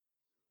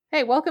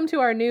Hey, welcome to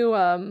our new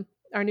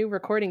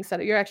recording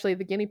setup. You're actually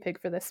the guinea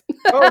pig for this.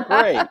 Oh,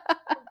 great.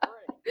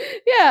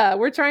 Yeah,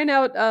 we're trying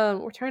out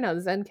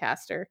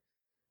Zencaster.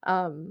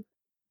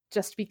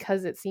 Just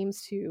because it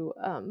seems to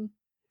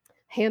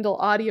handle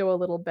audio a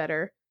little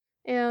better.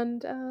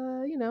 And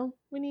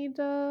we need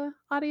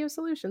audio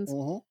solutions.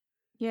 hmm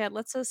Yeah, it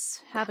lets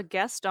us have a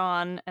guest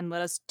on and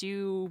let us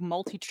do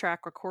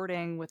multi-track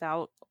recording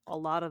without a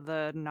lot of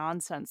the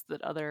nonsense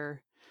that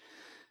other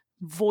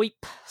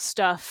VoIP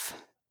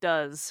stuff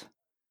does.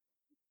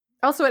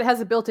 Also, it has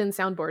a built-in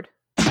soundboard.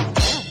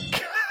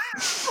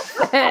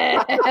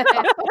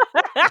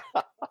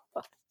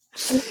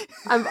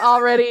 I'm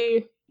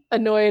already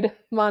annoyed,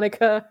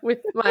 Monica, with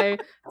my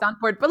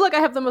soundboard. But look, I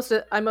have the most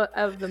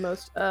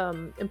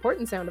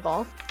important sound of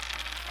all.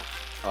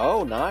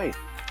 Oh, nice.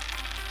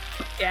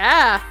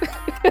 Yeah.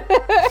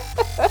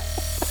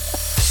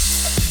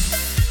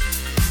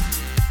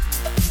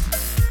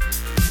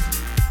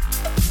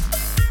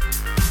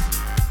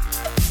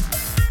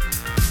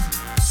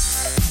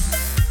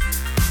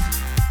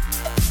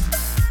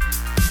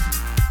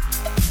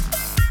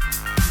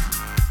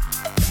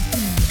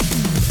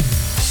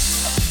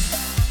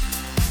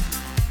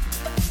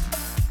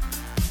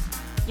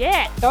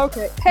 Yeah.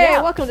 Okay. Hey,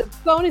 Yeah. welcome to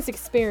Bonus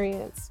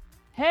Experience.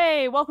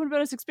 Hey, welcome to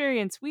Bonus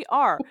Experience. We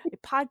are a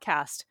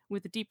podcast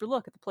with a deeper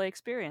look at the play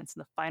experience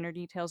and the finer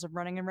details of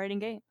running and writing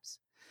games.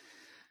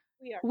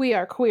 We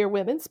are queer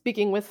women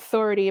speaking with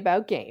authority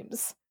about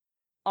games.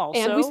 Also,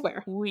 And we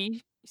swear.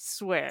 We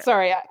swear.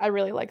 Sorry, I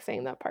really like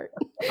saying that part.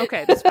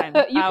 Okay, that's fine.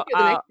 You can do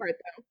the next part,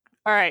 though.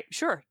 All right,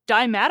 sure.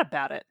 Die mad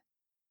about it.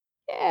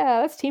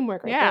 Yeah, that's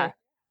teamwork right there.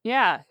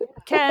 Yeah.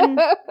 Ken,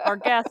 our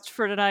guest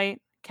for tonight,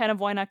 Ken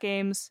of Why Not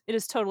Games. It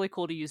is totally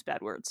cool to use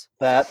bad words.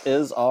 That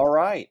is all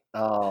right.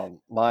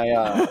 My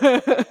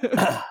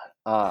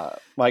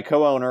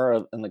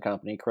co-owner in the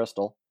company,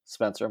 Crystal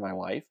Spencer, my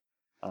wife,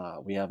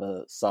 we have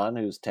a son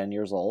who's 10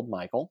 years old,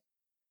 Michael.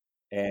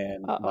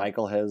 And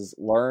Michael has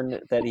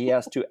learned that he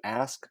has to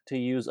ask to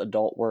use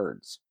adult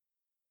words.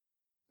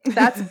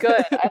 That's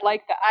good. I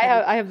like that.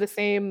 I have the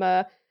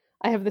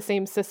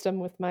same system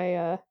with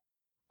my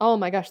oh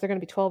my gosh, they're going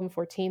to be 12 and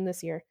 14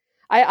 this year.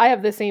 I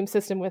have the same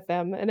system with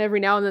them, and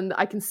every now and then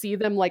I can see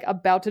them like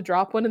about to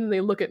drop one, and then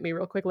they look at me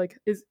real quick, like,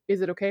 "Is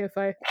it okay if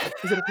I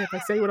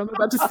say what I'm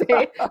about to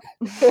say?"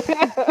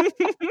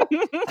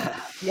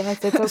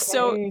 Yes, it's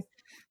okay.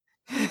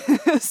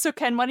 So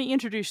Ken, why don't you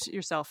introduce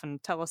yourself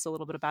and tell us a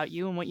little bit about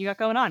you and what you got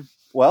going on?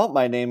 Well,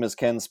 my name is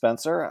Ken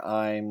Spencer.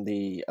 I'm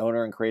the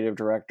owner and creative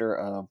director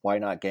of Why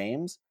Not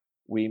Games.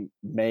 We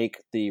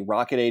make the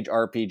Rocket Age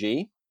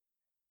RPG,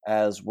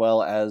 as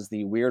well as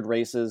the Weird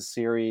Races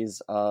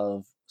series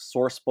of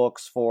source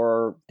books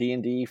for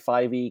D&D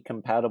 5e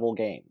compatible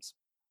games.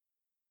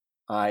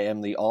 I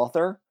am the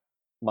author.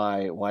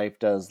 My wife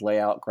does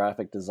layout,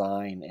 graphic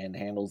design, and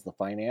handles the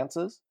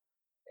finances.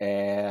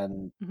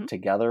 And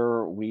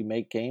together we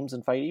make games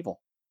and fight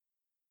evil.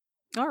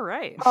 All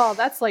right. Oh,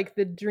 that's like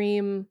the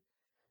dream.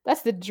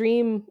 That's the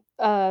dream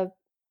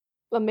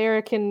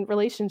American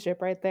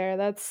relationship right there.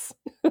 That's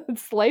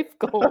life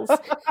goals.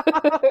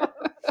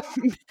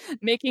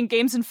 Making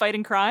games and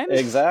fighting crime?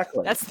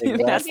 Exactly. That's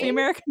the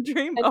American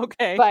dream?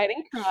 Okay.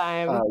 Fighting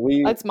crime.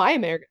 That's my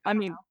American. I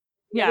mean,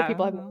 other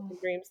people have American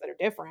dreams that are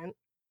different.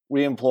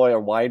 We employ a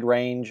wide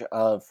range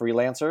of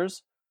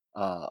freelancers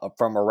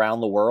from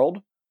around the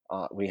world.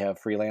 We have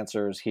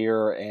freelancers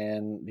here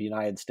in the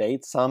United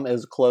States, some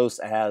as close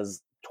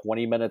as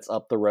 20 minutes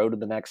up the road to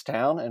the next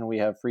town, and we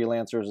have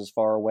freelancers as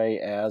far away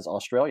as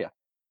Australia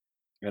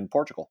and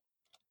Portugal.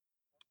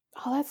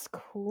 Oh, that's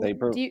cool.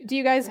 Do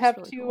you guys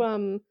have to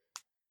cool.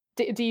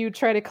 Do you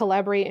try to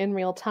collaborate in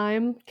real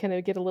time? Can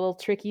it get a little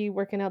tricky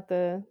working out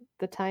the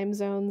time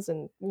zones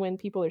and when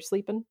people are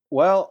sleeping?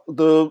 Well,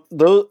 the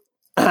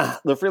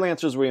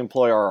freelancers we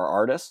employ are our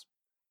artists,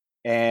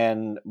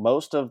 and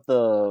most of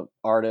the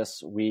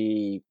artists,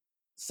 we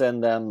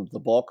send them the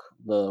book,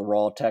 the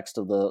raw text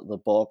of the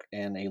book,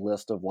 and a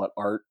list of what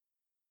art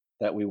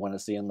that we want to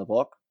see in the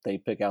book. They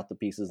pick out the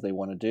pieces they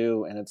want to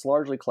do, and it's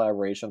largely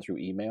collaboration through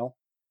email.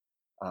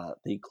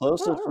 The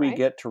closest we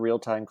get to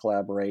real-time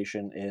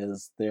collaboration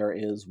is there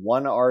is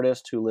one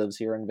artist who lives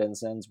here in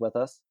Vincennes with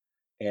us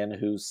and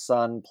whose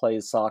son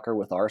plays soccer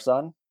with our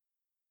son.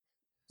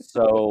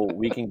 So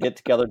we can get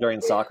together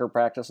during soccer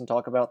practice and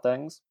talk about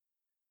things.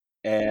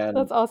 And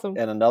that's awesome.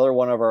 And another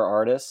one of our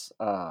artists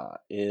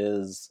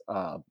is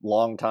a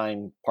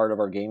longtime part of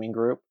our gaming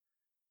group,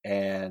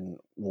 and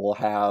we'll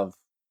have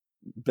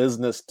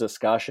business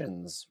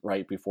discussions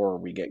right before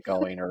we get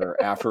going or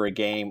after a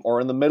game or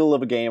in the middle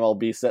of a game. I'll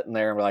be sitting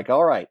there and be like,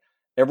 all right,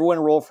 everyone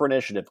roll for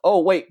initiative.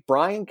 Oh, wait,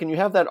 Brian, can you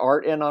have that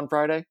art in on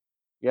Friday?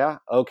 Yeah?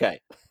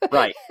 Okay.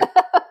 Right.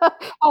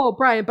 Oh,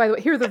 Brian, by the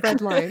way, here are the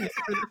red lines.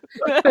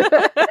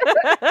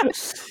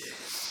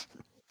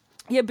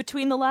 Yeah,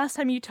 between the last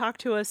time you talked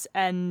to us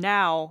and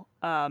now,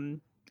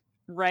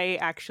 Ray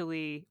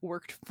actually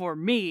worked for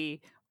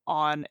me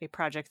on a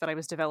project that I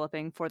was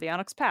developing for the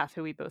Onyx Path,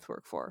 who we both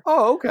work for.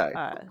 Oh, okay.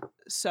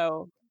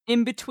 So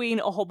in between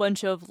a whole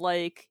bunch of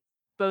like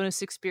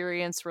bonus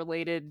experience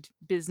related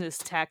business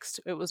text,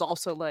 it was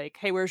also like,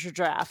 hey, where's your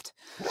draft?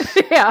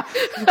 Yeah.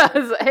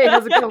 Hey,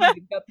 how's it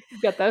going?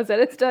 You got those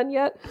edits done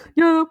yet?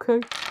 Yeah, okay.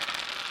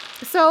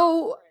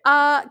 So,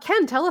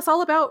 Ken, tell us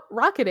all about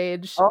Rocket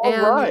Age.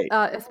 Right.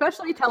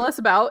 Especially tell us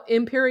about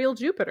Imperial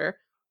Jupiter.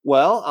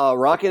 Well,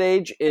 Rocket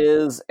Age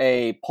is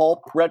a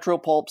retro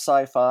pulp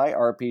sci-fi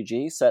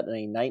RPG set in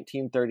a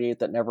 1938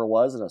 that never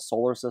was in a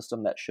solar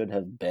system that should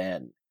have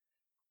been.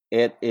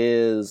 It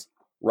is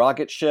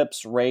rocket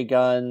ships, ray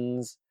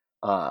guns,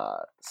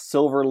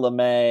 silver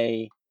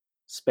lame,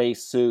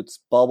 spacesuits,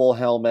 bubble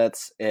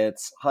helmets.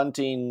 It's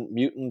hunting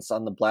mutants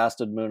on the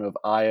blasted moon of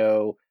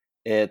Io.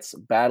 It's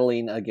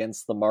battling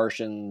against the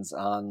Martians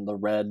on the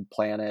red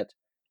planet.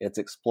 It's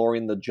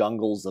exploring the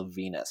jungles of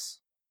Venus.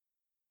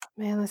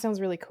 Man, that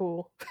sounds really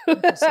cool.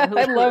 Really I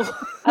love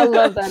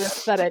that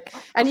aesthetic.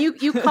 And you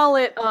call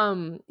it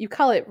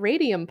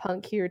radium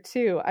punk here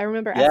too. I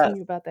remember asking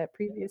you about that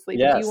previously.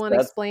 But do you want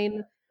to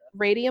explain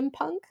radium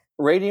punk?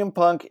 Radium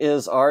punk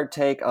is our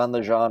take on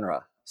the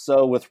genre.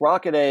 So with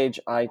Rocket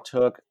Age, I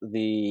took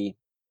the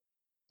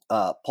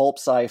pulp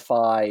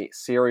sci-fi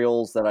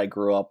serials that I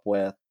grew up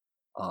with,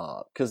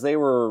 because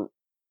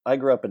I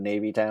grew up in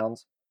Navy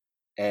towns,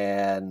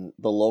 and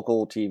the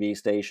local TV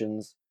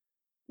stations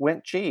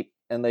went cheap,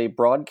 and they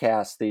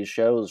broadcast these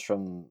shows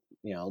from,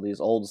 these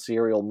old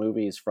serial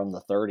movies from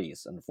the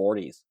 30s and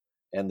 40s,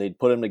 and they'd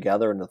put them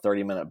together into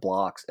 30-minute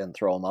blocks and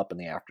throw them up in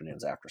the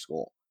afternoons after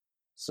school.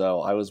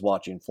 So I was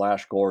watching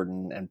Flash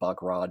Gordon and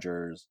Buck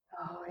Rogers.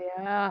 Oh,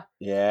 yeah.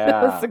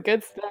 Yeah. That's the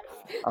good stuff.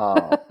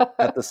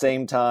 At the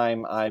same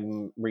time,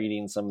 I'm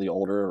reading some of the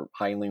older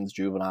Heinlein's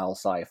juvenile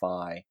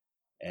sci-fi,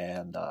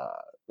 and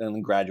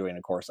then graduating,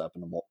 of course, up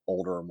into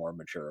older, more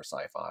mature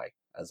sci-fi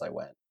as I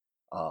went.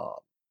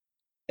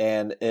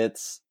 And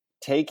it's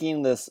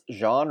taking this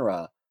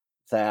genre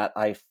that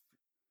I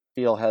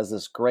feel has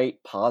this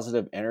great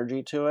positive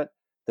energy to it,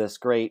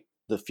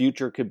 the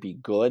future could be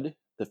good,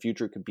 the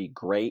future could be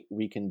great,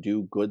 we can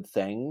do good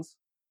things,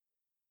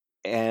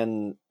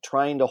 and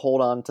trying to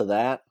hold on to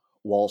that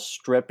while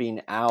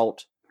stripping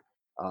out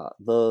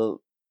the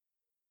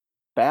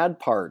bad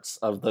parts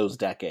of those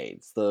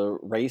decades, the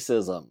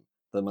racism,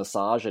 the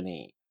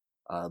misogyny,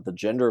 the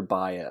gender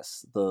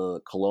bias, the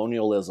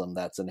colonialism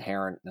that's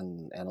inherent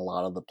in a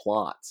lot of the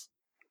plots,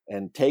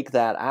 and take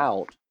that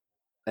out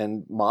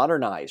and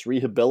modernize,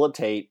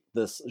 rehabilitate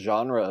this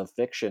genre of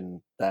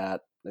fiction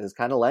that is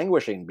kind of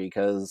languishing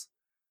because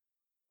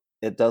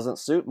it doesn't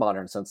suit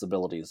modern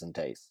sensibilities and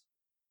tastes.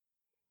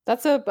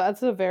 That's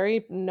a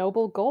very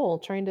noble goal,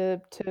 trying to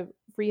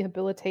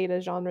rehabilitate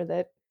a genre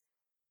that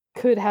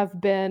could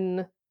have been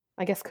better.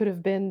 I guess could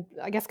have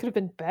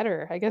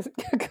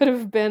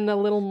been a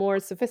little more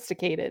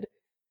sophisticated.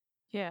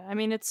 Yeah, I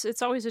mean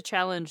it's always a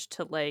challenge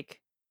to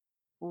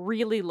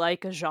really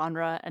like a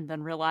genre and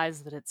then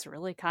realize that it's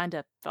really kind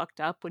of fucked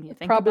up when you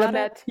think about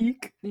it.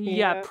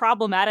 Yeah,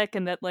 problematic,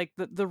 and that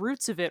the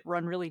roots of it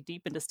run really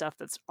deep into stuff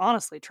that's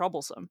honestly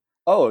troublesome.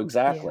 Oh,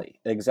 exactly.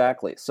 Yeah.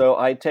 Exactly. So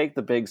I take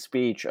the big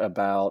speech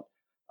about,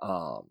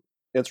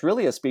 it's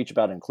really a speech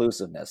about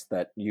inclusiveness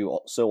that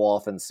you so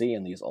often see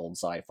in these old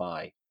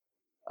sci-fi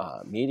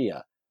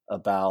media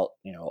about,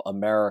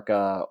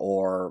 America,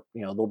 or,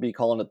 they'll be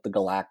calling it the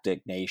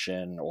Galactic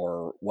Nation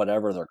or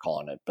whatever they're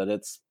calling it, but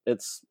it's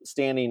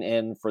standing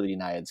in for the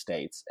United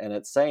States. And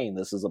it's saying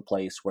this is a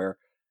place where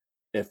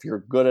if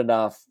you're good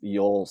enough,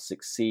 you'll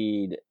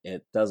succeed.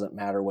 It doesn't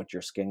matter what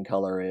your skin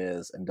color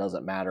is, and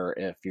doesn't matter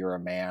if you're a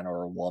man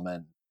or a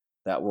woman,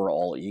 that we're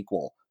all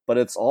equal. But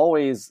it's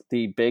always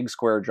the big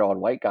square-jawed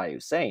white guy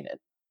who's saying it.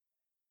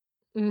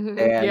 Mm-hmm.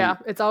 And yeah,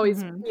 it's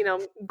always,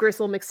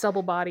 Gristle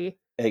McStubble body.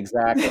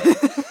 Exactly.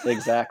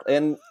 Exactly.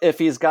 And if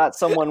he's got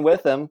someone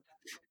with him,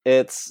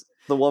 it's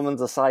the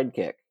woman's a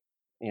sidekick.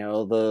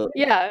 The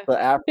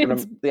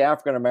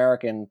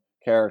African-American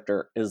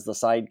character is the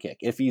sidekick,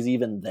 if he's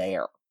even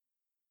there.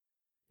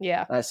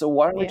 Yeah. So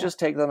why don't we just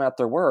take them at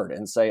their word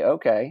and say,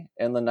 okay,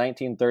 in the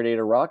 1938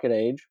 Rocket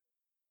Age,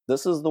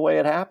 this is the way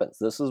it happens.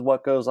 This is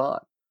what goes on.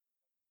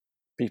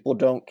 People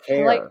don't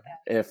care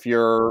if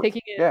you're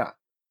taking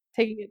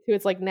it to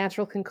its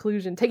natural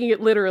conclusion, taking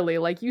it literally,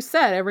 like you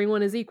said,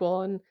 everyone is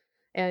equal, and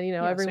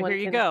everyone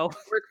can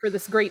work for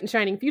this great and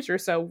shining future.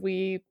 So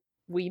we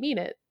mean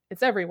it.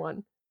 It's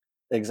everyone.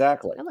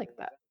 Exactly. I like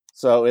that.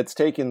 So it's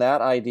taking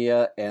that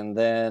idea and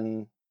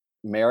then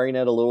marrying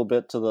it a little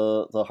bit to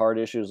the hard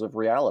issues of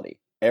reality.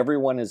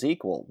 Everyone is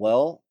equal.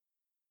 Well,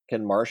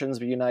 can Martians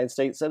be United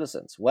States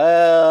citizens?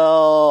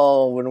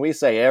 Well, when we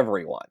say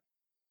everyone,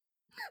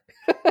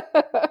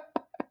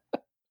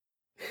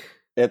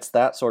 it's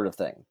that sort of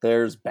thing.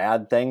 There's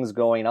bad things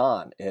going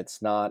on. It's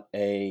not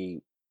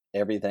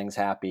everything's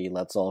happy,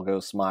 let's all go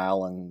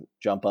smile and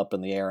jump up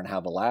in the air and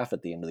have a laugh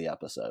at the end of the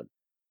episode.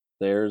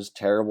 There's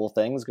terrible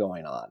things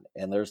going on,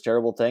 and there's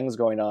terrible things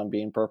going on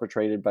being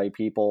perpetrated by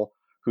people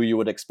who you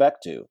would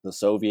expect to. The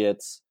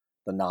Soviets,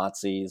 the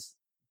Nazis,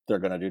 they're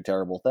going to do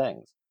terrible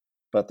things.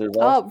 But there's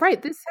also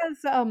right. This has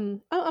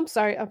I'm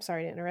sorry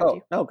to interrupt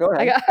you. No, go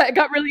ahead. I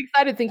got really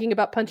excited thinking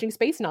about punching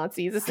space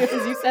Nazis as soon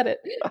as you said it.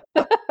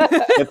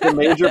 It's a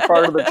major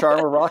part of the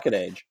charm of Rocket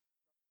Age.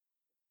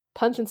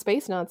 Punching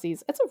space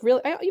Nazis. It's a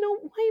really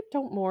why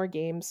don't more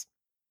games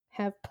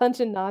have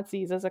punching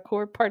Nazis as a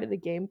core part of the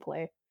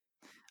gameplay?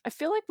 I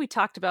feel like we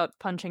talked about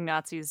punching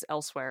Nazis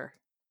elsewhere.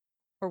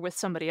 Or with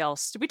somebody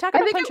else. Did we talk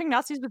about punching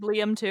Nazis with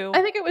Liam too?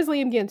 I think it was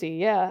Liam Ginty.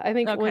 Yeah, I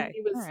think when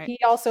he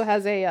also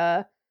has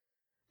a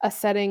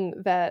setting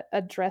that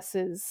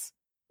addresses,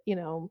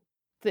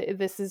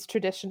 this is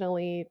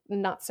traditionally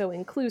not so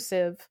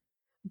inclusive,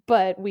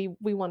 but we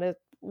want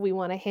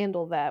to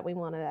handle that. We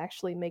want to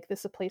actually make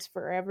this a place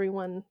for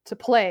everyone to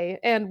play,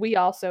 and we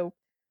also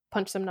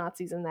punch some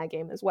Nazis in that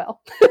game as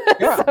well.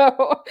 Yeah.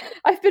 So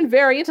I've been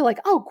very into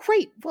oh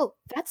great, well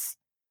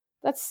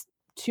that's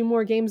 2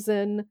 more games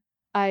than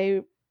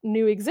I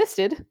knew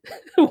existed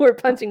where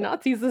punching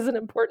Nazis is an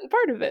important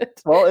part of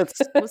it. Well,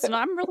 listen,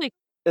 I'm really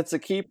it's a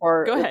key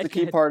part. Go ahead, it's a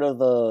key part of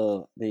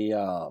the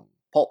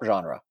pulp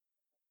genre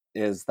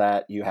is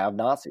that you have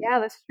Nazis. Yeah,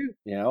 that's true.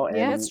 And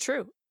that's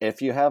true.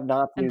 If you have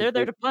Nazis, and they're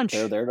there to punch.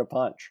 They're there to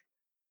punch.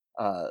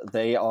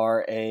 They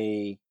are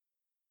a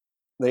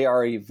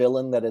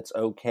villain that it's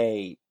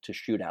okay to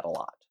shoot at a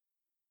lot.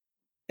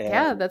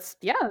 And that's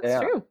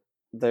true.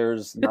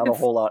 There's not a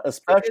whole lot,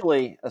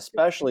 especially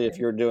if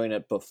you're doing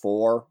it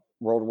before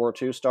World War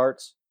II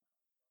starts.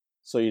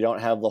 So you don't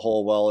have the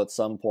whole, it's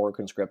some poor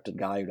conscripted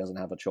guy who doesn't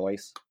have a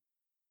choice.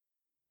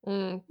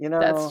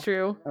 That's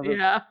true.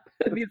 Yeah.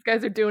 These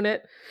guys are doing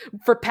it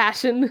for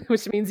passion,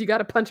 which means you got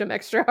to punch them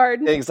extra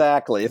hard.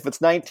 Exactly. If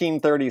it's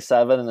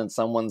 1937 and then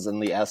someone's in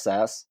the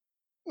SS,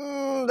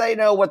 they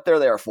know what they're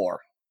there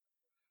for.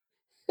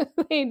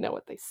 They know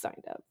what they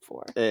signed up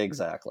for.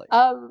 Exactly.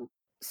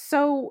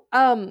 So,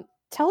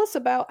 tell us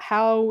about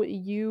how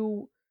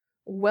you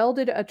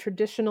welded a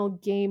traditional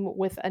game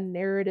with a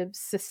narrative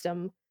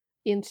system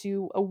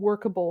into a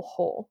workable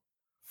whole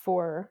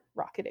for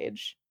Rocket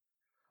Age.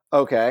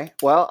 Okay.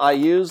 Well, I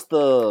used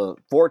the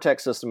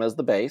Vortex system as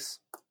the base,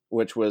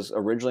 which was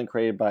originally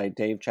created by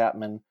Dave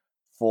Chapman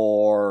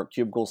for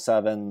Cubicle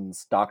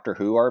 7's Doctor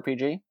Who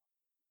RPG.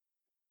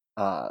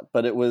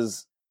 But it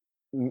was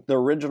the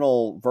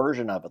original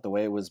version of it, the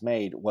way it was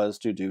made, was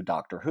to do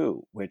Doctor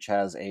Who, which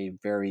has a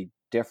very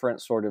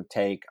different sort of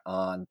take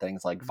on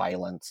things like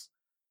violence,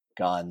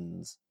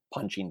 guns,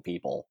 punching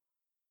people.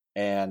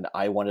 And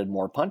I wanted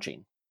more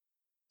punching.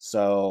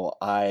 So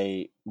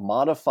I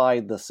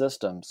modified the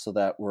system so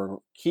that we're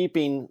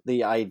keeping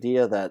the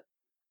idea that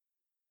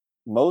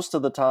most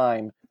of the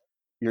time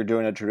you're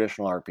doing a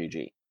traditional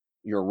RPG.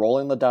 You're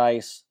rolling the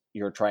dice,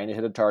 you're trying to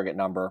hit a target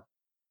number,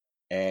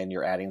 and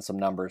you're adding some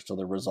numbers to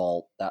the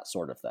result, that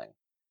sort of thing.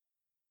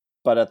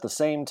 But at the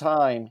same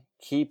time,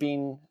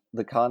 keeping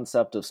the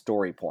concept of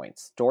story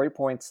points. Story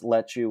points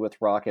let you,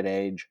 with Rocket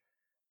Age,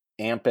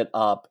 amp it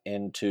up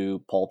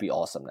into pulpy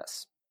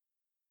awesomeness.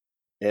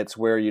 It's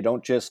where you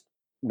don't just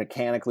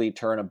mechanically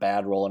turn a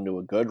bad roll into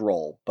a good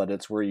roll, but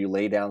it's where you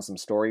lay down some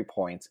story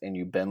points and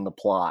you bend the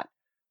plot.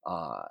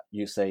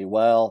 You say,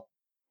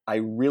 I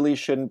really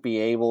shouldn't be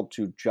able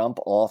to jump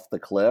off the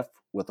cliff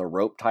with a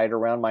rope tied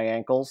around my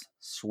ankles,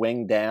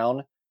 swing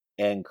down,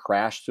 and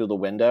crash through the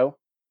window,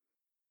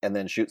 and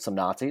then shoot some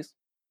Nazis.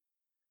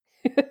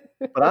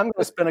 But I'm going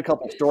to spend a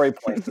couple story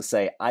points to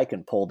say I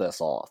can pull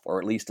this off, or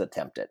at least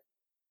attempt it.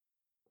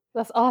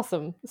 That's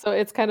awesome. So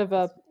it's kind of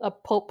a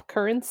pulp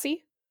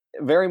currency?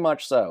 Very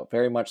much so,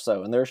 very much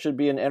so. And there should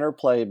be an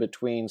interplay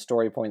between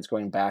story points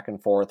going back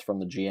and forth from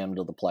the GM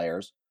to the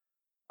players.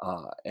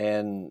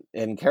 And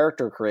in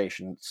character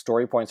creation,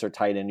 story points are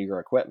tied into your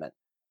equipment.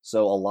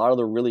 So a lot of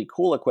the really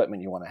cool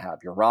equipment you want to have,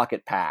 your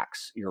rocket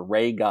packs, your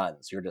ray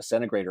guns, your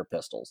disintegrator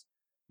pistols,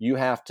 you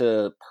have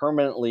to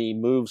permanently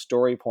move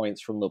story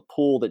points from the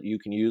pool that you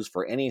can use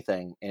for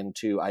anything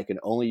into I can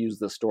only use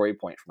this story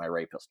point for my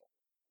ray pistol.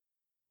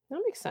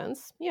 That makes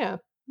sense. Yeah.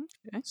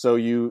 Okay. So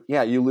you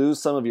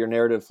lose some of your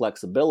narrative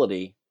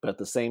flexibility, but at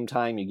the same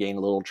time you gain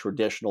a little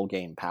traditional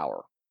game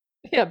power.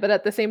 Yeah, but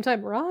at the same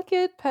time,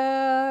 rocket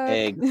pack.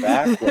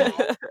 Exactly.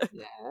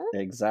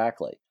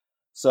 Exactly.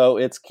 So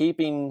it's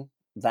keeping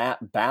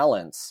that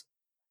balance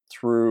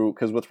through,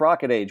 because with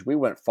Rocket Age, we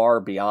went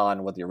far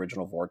beyond what the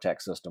original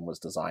Vortex system was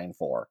designed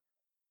for.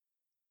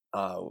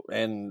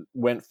 And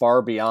went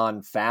far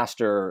beyond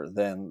faster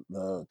than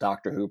the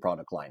Doctor Who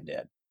product line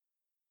did.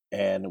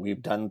 And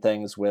we've done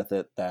things with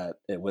it that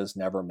it was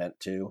never meant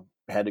to.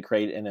 We had to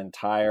create an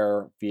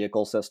entire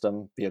vehicle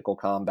system, vehicle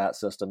combat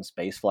system,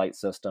 spaceflight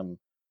system,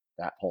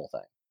 that whole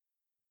thing.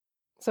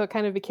 So it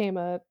kind of became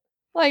I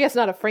guess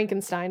not a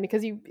Frankenstein,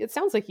 because it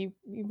sounds like you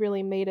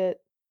really made it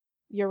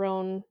your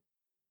own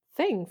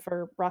thing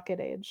for Rocket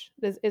Age.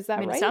 Is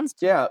that right?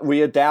 Yeah,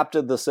 we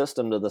adapted the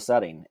system to the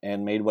setting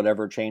and made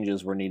whatever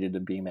changes were needed to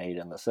be made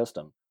in the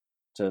system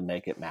to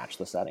make it match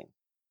the setting,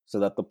 so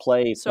that the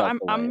play. So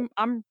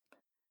I'm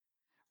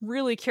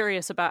really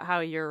curious about how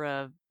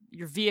your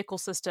vehicle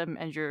system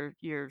and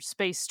your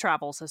space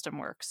travel system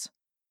works.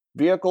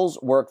 Vehicles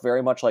work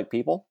very much like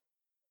people.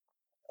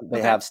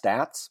 They have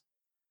stats.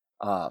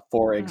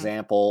 For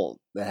example,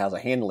 that has a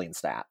handling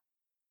stat.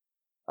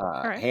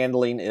 right.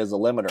 Handling is a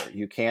limiter.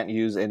 You can't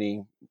use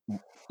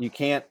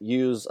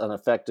an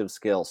effective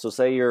skill. So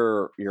say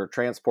your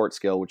transport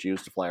skill, which you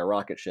use to fly a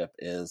rocket ship,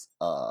 is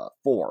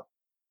 4,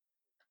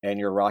 and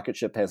your rocket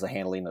ship has a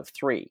handling of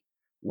 3.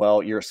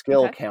 Well, your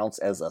skill counts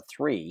as a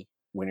 3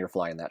 when you're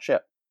flying that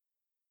ship.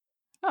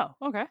 Oh,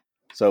 okay.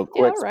 So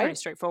quick, Pretty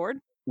straightforward.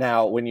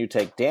 Now, when you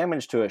take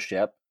damage to a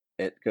ship,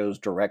 it goes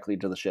directly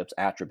to the ship's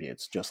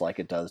attributes, just like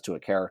it does to a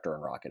character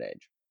in Rocket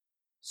Age.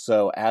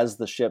 So as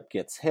the ship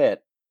gets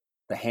hit,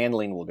 the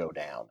handling will go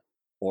down,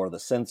 or the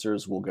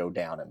sensors will go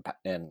down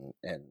and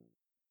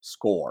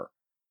score.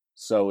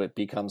 So it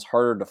becomes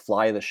harder to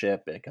fly the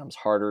ship. It becomes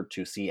harder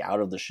to see out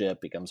of the ship.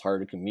 It becomes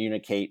harder to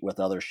communicate with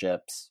other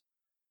ships,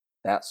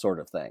 that sort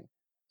of thing.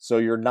 So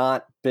you're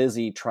not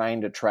busy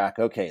trying to track,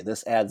 okay,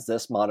 this adds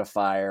this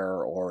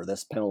modifier or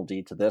this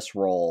penalty to this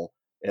roll.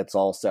 It's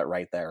all set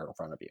right there in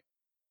front of you.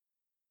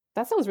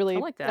 That sounds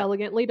really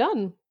elegantly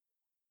done.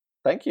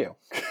 Thank you.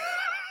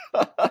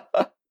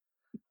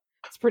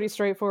 It's pretty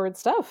straightforward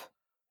stuff.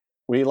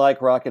 We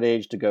like Rocket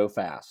Age to go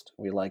fast.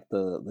 We like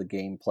the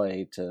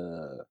gameplay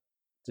to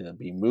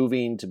be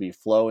moving, to be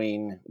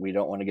flowing. We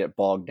don't want to get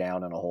bogged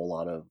down in a whole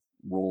lot of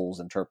rules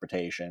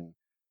interpretation,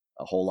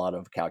 a whole lot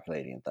of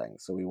calculating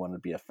things. So we want to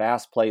be a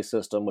fast play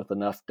system with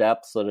enough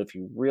depth so that if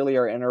you really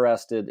are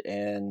interested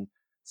in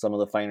some of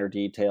the finer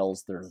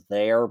details, they're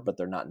there, but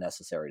they're not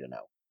necessary to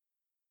know.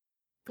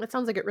 It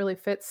sounds like it really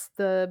fits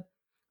the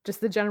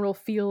general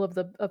feel of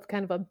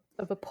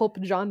a pulp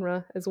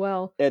genre as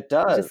well. It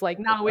does. It's just like,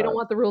 no, we don't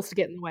want the rules to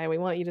get in the way. We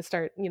want you to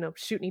start,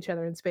 shooting each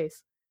other in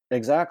space.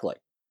 Exactly.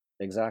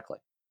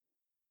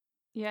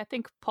 Yeah, I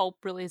think pulp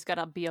really has got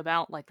to be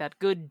about like that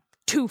good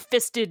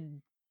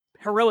two-fisted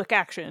heroic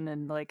action,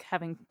 and like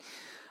having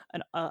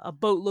a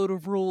boatload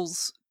of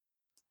rules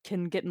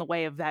can get in the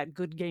way of that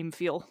good game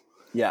feel.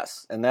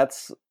 Yes, and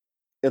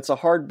it's a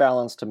hard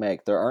balance to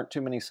make. There aren't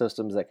too many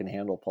systems that can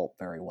handle pulp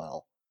very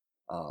well.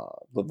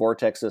 The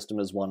Vortex system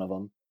is one of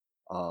them.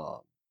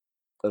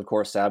 Of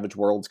course, Savage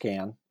Worlds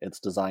can. It's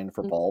designed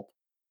for pulp.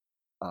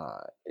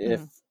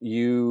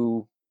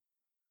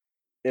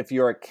 If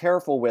you're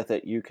careful with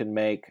it, you can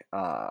make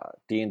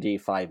D&D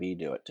 5e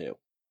do it too.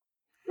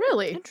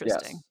 Really?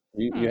 Interesting.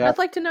 Yes. I'd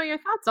like to know your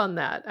thoughts on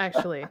that,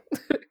 actually.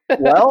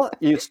 Well,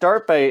 you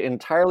start by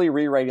entirely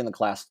rewriting the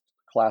class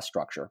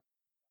structure.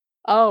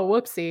 Oh,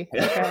 whoopsie.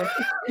 Okay.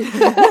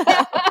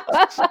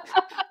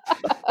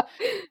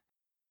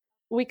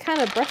 We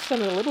kind of brushed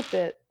on it a little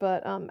bit,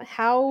 but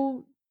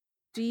how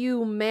do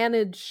you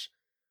manage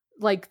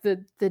like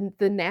the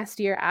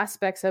nastier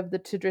aspects of the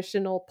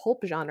traditional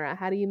pulp genre?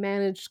 How do you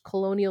manage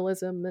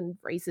colonialism and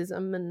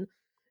racism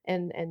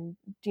and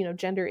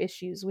gender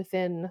issues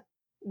within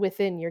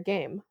your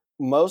game?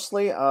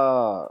 Mostly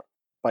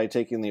by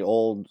taking the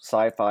old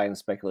sci-fi and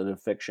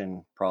speculative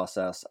fiction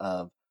process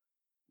of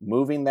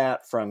moving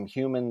that from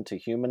human to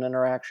human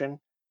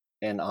interaction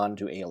and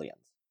onto aliens.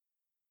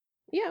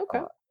 Yeah,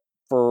 okay.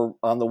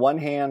 On the one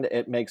hand,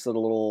 it makes it a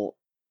little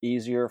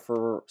easier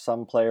for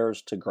some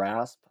players to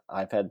grasp.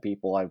 I've had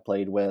people I've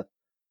played with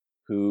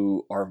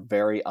who are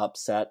very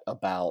upset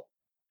about,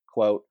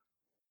 quote,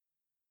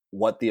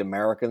 what the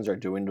Americans are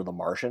doing to the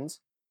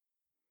Martians.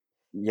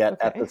 Yet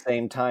at the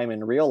same time,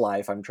 in real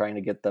life, I'm trying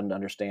to get them to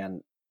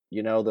understand,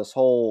 this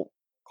whole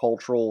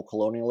cultural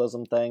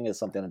colonialism thing is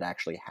something that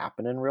actually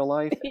happened in real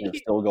life and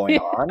is still going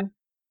on.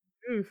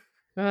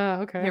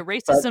 Okay. Yeah,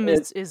 racism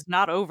is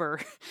not over.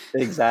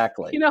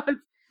 Exactly.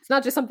 It's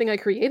not just something I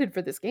created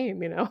for this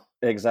game,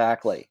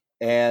 Exactly.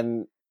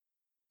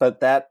 But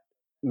that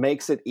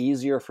makes it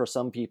easier for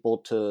some people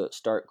to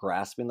start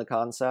grasping the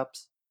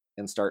concepts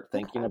and start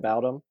thinking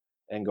about them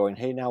and going,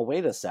 hey, now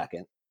wait a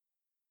second.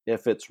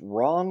 If it's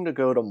wrong to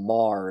go to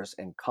Mars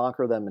and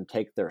conquer them and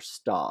take their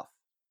stuff,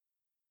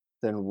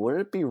 then would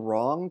it be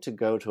wrong to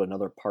go to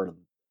another part of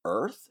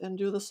Earth and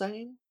do the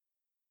same?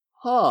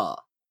 Huh.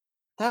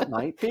 That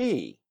might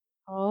be.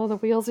 Oh, the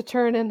wheels are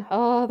turning.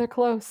 Oh, they're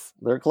close.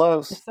 They're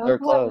close. They're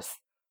close.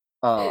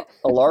 A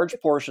large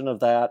portion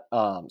of that,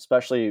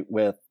 especially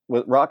with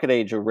Rocket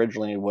Age,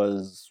 originally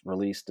was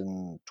released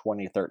in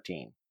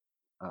 2013.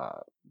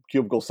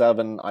 Cubicle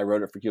 7, I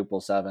wrote it for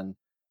Cubicle 7.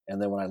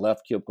 And then when I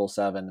left Cubicle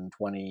 7 in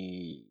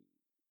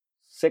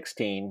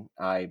 2016,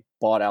 I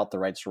bought out the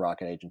rights to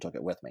Rocket Age and took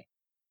it with me.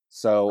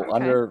 So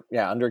under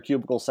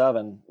Cubicle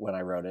 7, when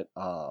I wrote it,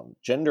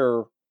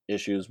 gender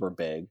issues were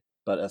big,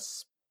 but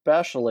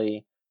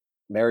especially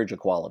marriage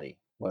equality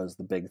was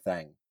the big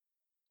thing,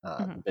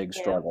 the big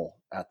struggle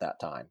at that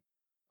time,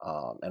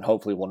 and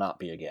hopefully will not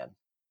be again.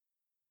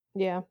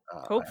 Yeah,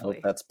 hopefully. I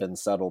hope that's been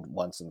settled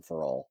once and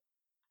for all.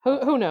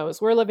 Who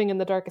knows? We're living in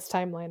the darkest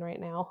timeline right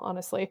now,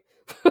 honestly.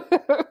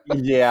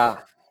 Yeah.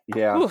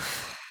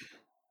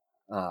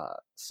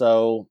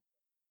 So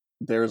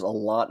there's a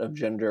lot of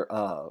gender,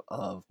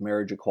 of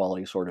marriage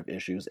equality sort of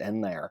issues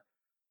in there.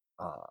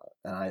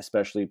 And I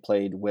especially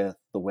played with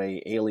the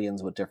way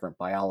aliens with different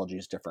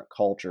biologies, different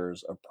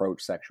cultures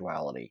approach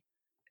sexuality.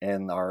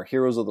 In our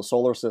Heroes of the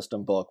Solar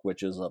System book,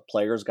 which is a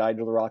player's guide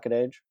to the Rocket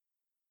Age,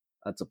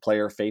 That's a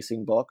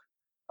player-facing book.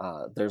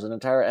 There's an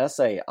entire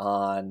essay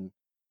on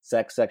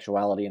sex,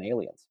 sexuality, and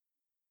aliens.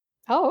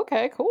 Oh,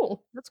 okay,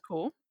 cool. That's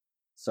cool.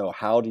 So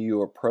how do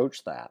you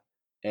approach that?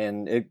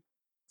 And it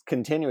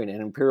continuing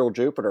in Imperial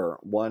Jupiter,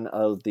 one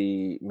of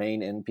the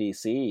main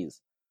NPCs,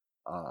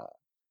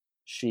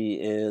 she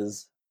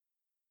is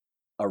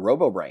a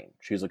robo-brain.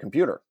 She's a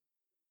computer,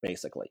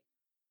 basically.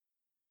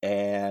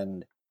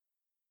 And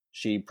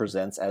she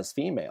presents as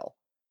female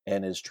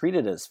and is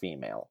treated as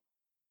female,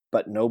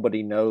 but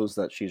nobody knows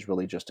that she's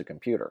really just a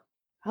computer.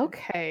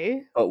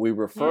 Okay. But we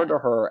refer to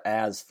her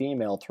as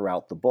female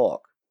throughout the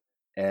book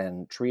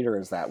and treat her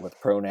as that with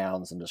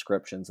pronouns and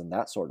descriptions and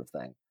that sort of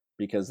thing,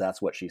 because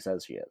that's what she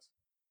says she is.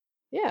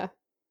 Yeah.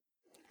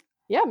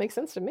 Yeah, makes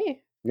sense to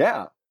me.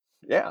 Yeah.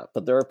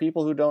 But there are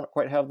people who don't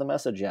quite have the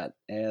message yet.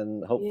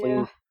 And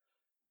hopefully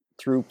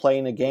through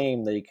playing a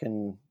game, they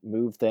can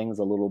move things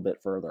a little bit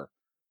further.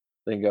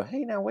 They can go,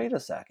 hey, now wait a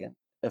second.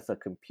 If a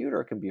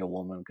computer can be a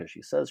woman because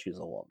she says she's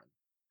a woman,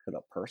 could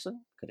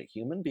a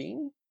human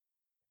being?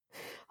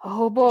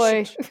 Oh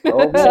boy. Oh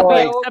Should we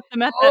boy. accept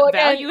them at that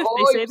value if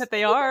they say that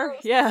they are?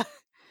 Yeah.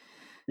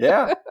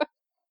 Yeah.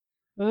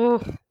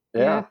 Ugh,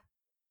 Yeah.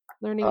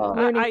 Learning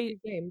I-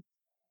 the game.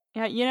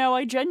 Yeah,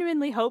 I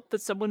genuinely hope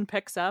that someone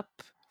picks up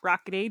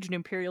Rocket Age and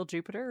Imperial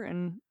Jupiter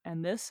and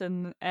this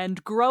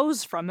and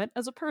grows from it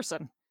as a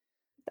person.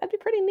 That'd be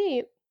pretty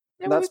neat.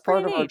 It would That's be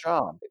pretty part of our neat.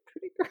 job.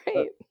 Pretty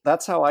great.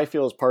 That's how I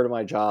feel as part of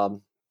my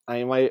job.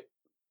 I mean,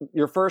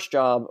 your first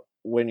job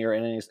when you're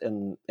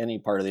in any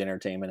part of the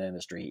entertainment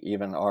industry,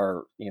 even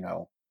our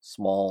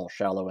small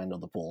shallow end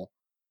of the pool,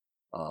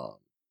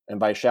 and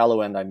by shallow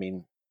end I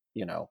mean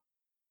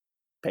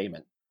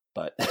payment,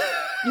 but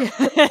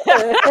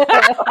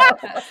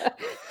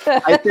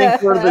I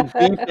think we're the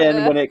deep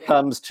end when it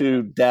comes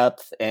to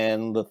depth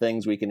and the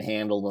things we can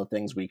handle and the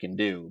things we can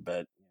do,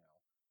 but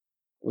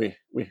we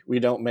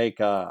don't make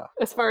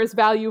as far as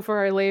value for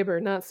our labor,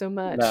 not so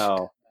much.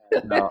 No,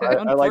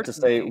 I like to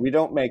say we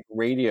don't make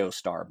radio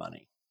star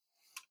money.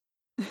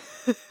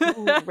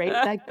 Ooh,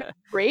 that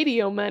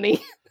radio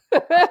money.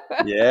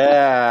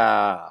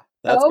 Yeah,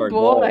 that's our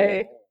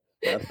boy. goal.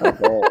 That's our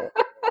goal.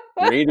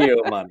 Radio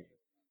money.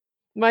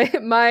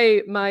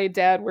 My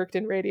dad worked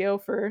in radio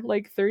for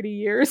like 30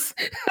 years.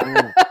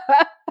 Mm.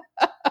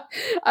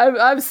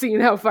 I've seen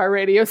how far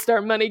radio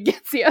star money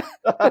gets you.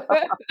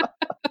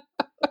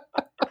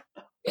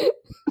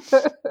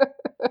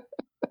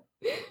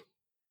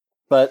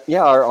 But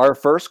yeah, our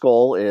first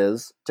goal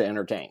is to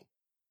entertain.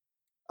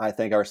 I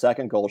think our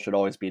second goal should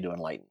always be to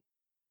enlighten.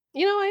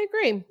 I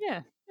agree.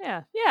 Yeah.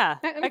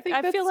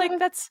 I feel like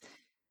that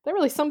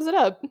really sums it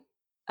up.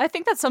 I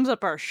think that sums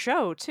up our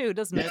show too,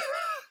 doesn't it?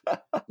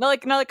 not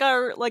like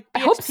our I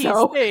hope BXP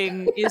so.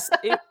 thing is.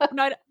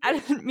 I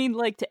didn't mean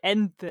like to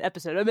end the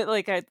episode. I meant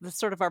like the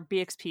sort of our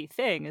BXP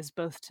thing is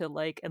both to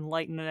like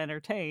enlighten and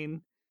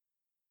entertain.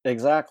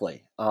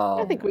 Exactly.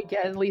 I think we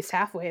get at least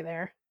halfway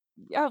there.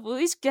 Yeah, we'll at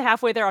least get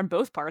halfway there on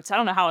both parts. I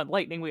don't know how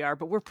enlightening we are,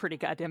 but we're pretty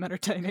goddamn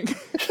entertaining.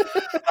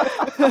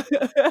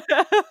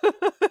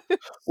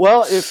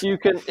 Well, if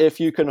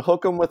you can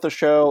hook them with the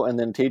show and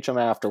then teach them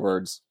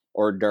afterwards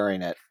or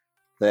during it,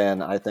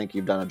 then I think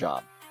you've done a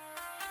job.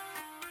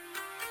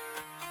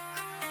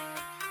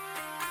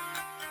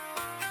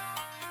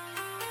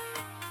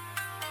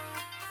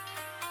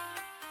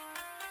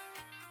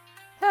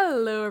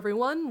 Hello,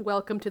 everyone.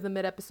 Welcome to the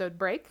mid-episode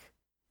break.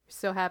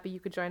 So happy you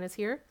could join us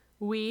here.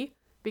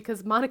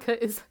 Because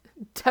Monica is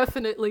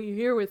definitely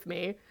here with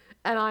me,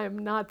 and I am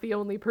not the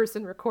only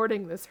person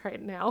recording this right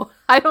now.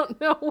 I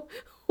don't know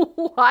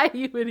why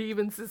you would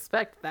even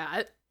suspect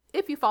that.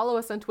 If you follow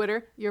us on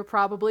Twitter, you're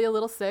probably a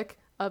little sick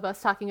of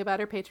us talking about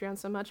our Patreon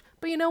so much.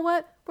 But you know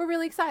what? We're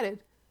really excited.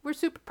 We're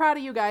super proud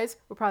of you guys.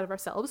 We're proud of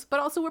ourselves, but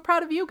also we're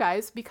proud of you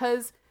guys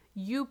because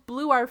you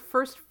blew our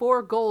first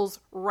 4 goals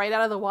right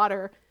out of the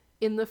water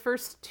in the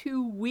first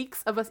 2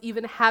 weeks of us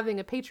even having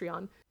a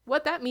Patreon.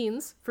 What that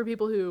means for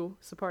people who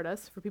support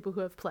us, for people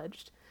who have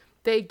pledged,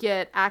 they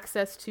get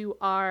access to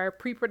our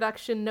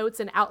pre-production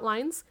notes and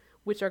outlines,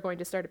 which are going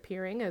to start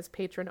appearing as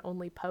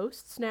patron-only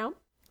posts now.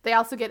 They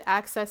also get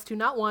access to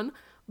not 1,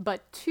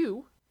 but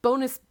 2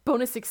 bonus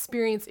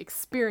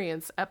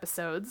experience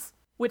episodes,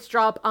 which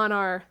drop on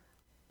our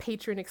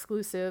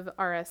patron-exclusive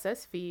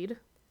RSS feed.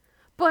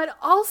 But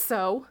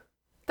also,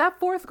 that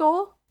 4th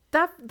goal,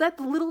 that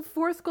little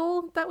 4th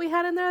goal that we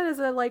had in there is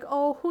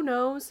who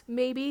knows,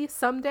 maybe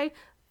someday.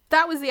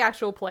 That was the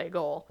actual play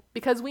goal.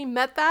 Because we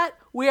met that,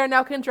 we are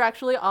now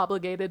contractually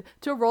obligated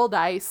to roll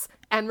dice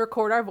and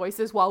record our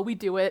voices while we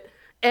do it.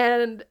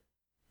 And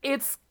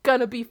it's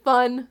gonna be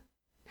fun.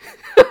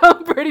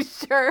 I'm pretty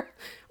sure.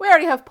 We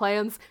already have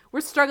plans. We're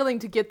struggling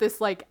to get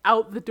this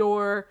out the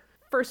door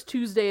first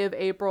Tuesday of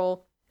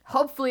April.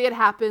 Hopefully it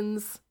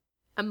happens.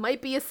 It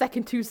might be a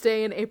second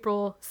Tuesday in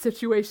April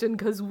situation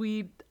because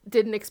we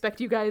didn't expect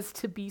you guys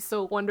to be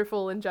so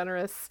wonderful and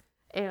generous.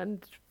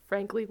 And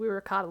frankly, we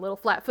were caught a little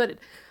flat-footed.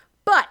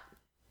 But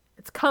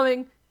it's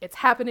coming. It's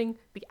happening.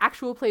 The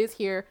actual play is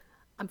here.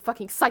 I'm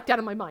fucking psyched out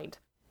of my mind.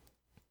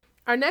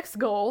 Our next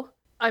goal,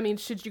 I mean,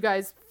 should you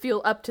guys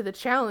feel up to the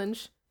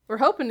challenge, we're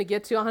hoping to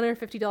get to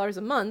 $150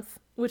 a month,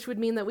 which would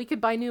mean that we could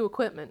buy new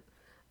equipment.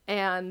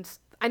 And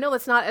I know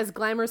that's not as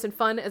glamorous and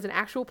fun as an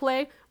actual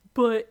play,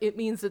 but it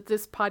means that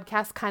this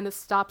podcast kind of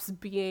stops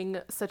being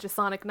such a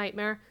sonic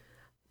nightmare.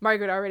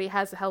 Margaret already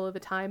has a hell of a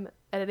time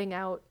editing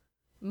out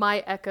my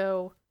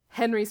echo,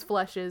 Henry's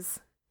flushes,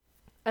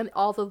 and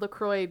all the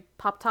LaCroix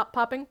pop-top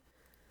popping.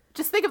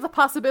 Just think of the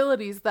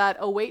possibilities that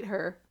await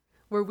her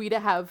were we to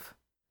have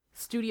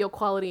studio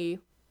quality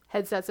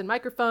headsets and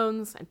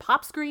microphones and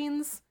pop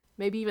screens,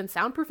 maybe even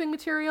soundproofing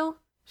material.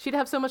 She'd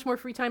have so much more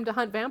free time to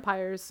hunt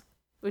vampires,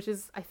 which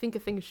is, I think, a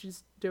thing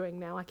she's doing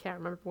now. I can't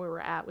remember where we're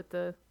at with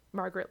the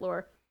Margaret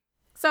lore.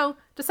 So,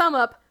 to sum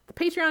up, the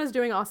Patreon is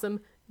doing awesome.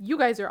 You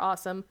guys are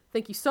awesome.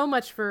 Thank you so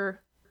much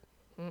for...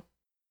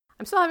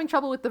 I'm still having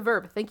trouble with the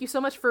verb. Thank you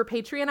so much for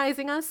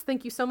patronizing us.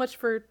 Thank you so much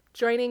for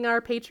joining our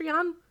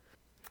Patreon.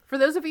 For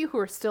those of you who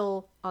are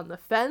still on the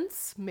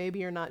fence, maybe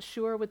you're not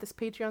sure what this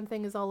Patreon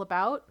thing is all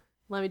about,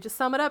 let me just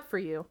sum it up for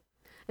you.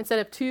 Instead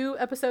of 2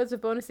 episodes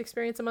of bonus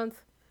experience a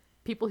month,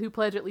 people who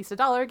pledge at least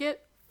 $1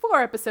 get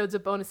 4 episodes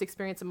of bonus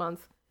experience a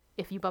month.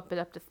 If you bump it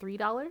up to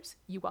 $3,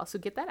 you also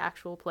get that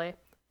actual play.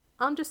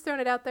 I'm just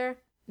throwing it out there.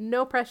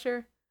 No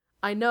pressure.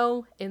 I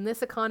know, in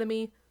this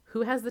economy,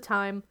 who has the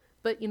time?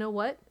 But you know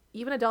what?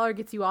 Even $1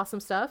 gets you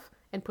awesome stuff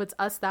and puts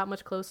us that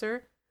much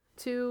closer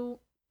to,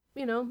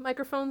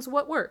 microphones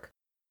what work.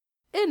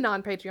 In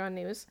non-Patreon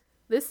news,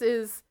 this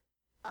is,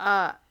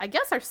 I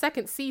guess our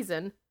 2nd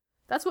season.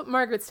 That's what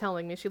Margaret's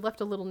telling me. She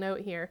left a little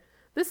note here.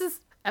 This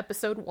is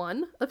episode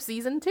 1 of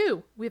season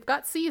 2. We've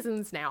got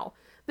seasons now.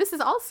 This is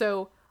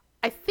also,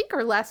 I think,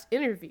 our last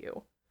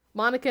interview.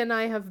 Monica and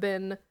I have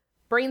been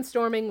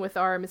brainstorming with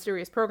our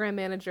mysterious program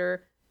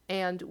manager,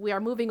 and we are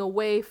moving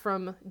away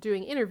from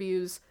doing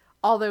interviews,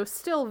 although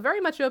still very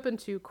much open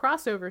to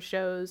crossover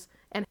shows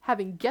and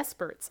having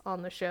guest-berts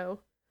on the show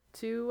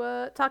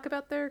to talk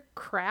about their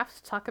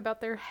craft, talk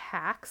about their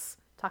hacks,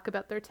 talk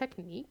about their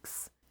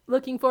techniques.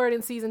 Looking forward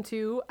in season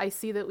 2, I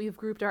see that we've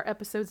grouped our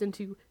episodes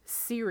into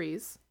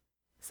series,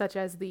 such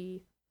as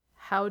the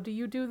How Do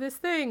You Do This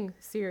Thing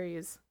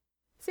series.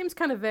 Seems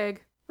kind of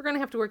vague. We're going to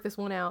have to work this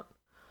one out.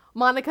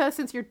 Monica,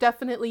 since you're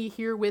definitely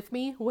here with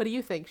me, what do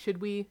you think?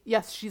 Should we...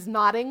 Yes, she's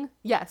nodding.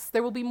 Yes,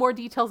 there will be more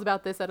details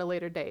about this at a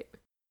later date.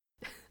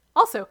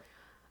 Also,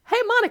 hey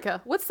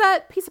Monica, what's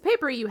that piece of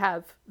paper you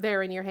have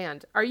there in your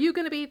hand? Are you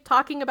going to be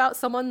talking about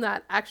someone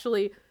that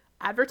actually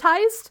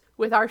advertised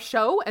with our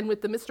show and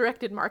with the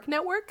Misdirected Mark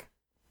Network?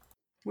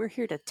 We're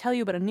here to tell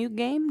you about a new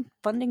game,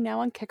 funding now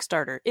on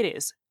Kickstarter. It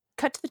is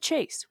Cut to the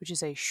Chase, which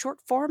is a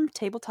short-form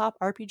tabletop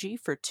RPG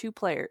for 2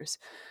 players.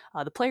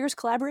 The players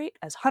collaborate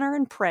as hunter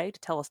and prey to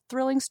tell a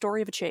thrilling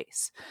story of a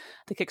chase.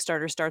 The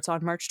Kickstarter starts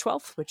on March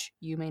 12th, which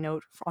you may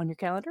note on your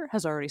calendar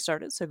has already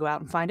started, so go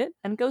out and find it,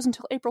 and it goes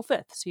until April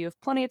 5th, so you have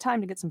plenty of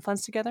time to get some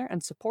funds together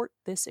and support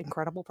this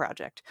incredible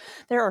project.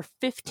 There are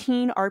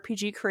 15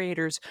 RPG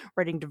creators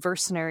writing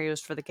diverse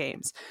scenarios for the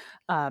games,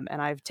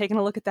 and I've taken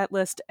a look at that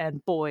list,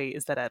 and boy,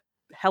 is that a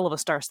hell of a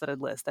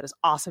star-studded list. That is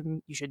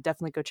awesome. You should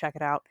definitely go check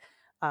it out.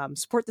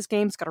 Support this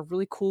game. It's got a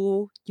really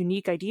cool,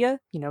 unique idea.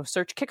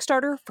 Search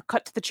Kickstarter for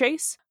Cut to the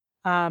Chase.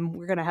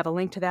 We're going to have a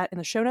link to that in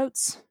the show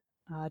notes.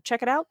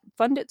 Check it out,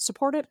 fund it,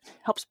 support it,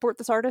 help support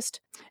this artist.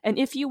 And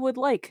if you would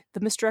like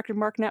the Misdirected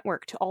Mark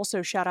Network to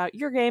also shout out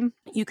your game,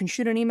 you can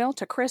shoot an email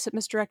to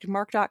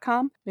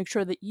chris@misdirectedmark.com. Make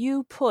sure that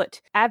you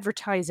put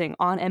advertising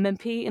on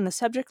MMP in the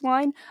subject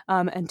line,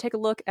 and take a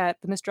look at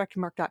the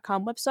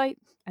misdirectedmark.com website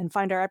and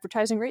find our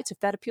advertising rates. If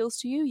that appeals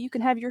to you, you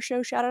can have your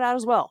show shouted out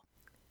as well.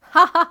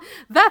 Haha,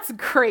 that's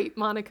great,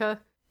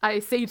 Monica. I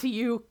say to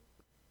you,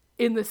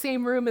 in the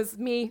same room as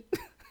me.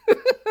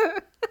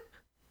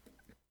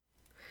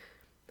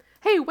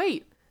 Hey,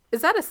 wait,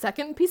 is that a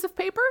second piece of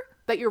paper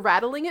that you're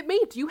rattling at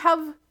me? Do you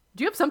have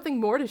something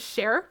more to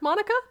share,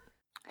 Monica?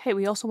 Hey,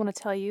 we also want to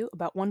tell you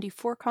about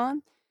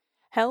 1D4Con,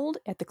 held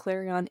at the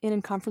Clarion Inn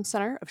and Conference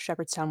Center of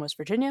Shepherdstown, West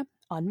Virginia,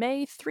 on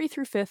May 3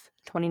 through 5th,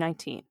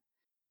 2019.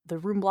 The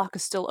room block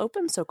is still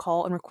open, so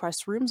call and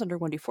request rooms under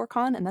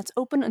 1D4Con, and that's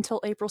open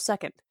until April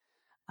 2nd.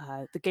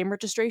 The game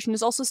registration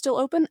is also still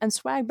open, and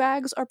swag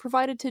bags are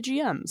provided to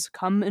GMs.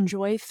 Come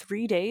enjoy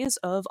 3 days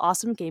of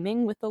awesome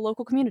gaming with the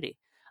local community.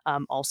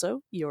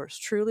 Also, yours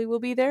truly will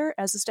be there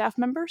as a staff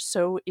member,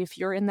 so if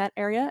you're in that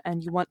area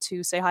and you want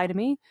to say hi to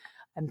me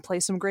and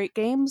play some great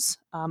games,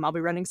 I'll be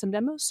running some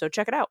demos, so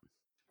check it out.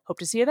 Hope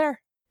to see you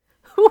there.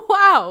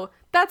 Wow,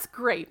 that's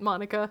great,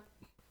 Monica.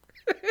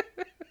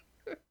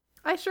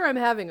 I sure am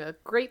having a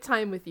great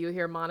time with you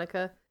here,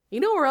 Monica.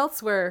 You know where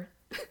else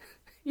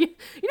you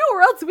know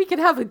where else we can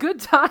have a good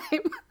time?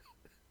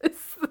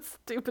 It's the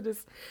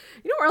stupidest.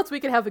 You know where else we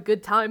can have a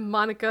good time,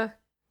 Monica?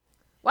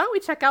 Why don't we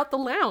check out the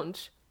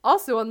lounge?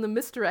 Also on the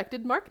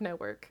Misdirected Mark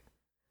Network.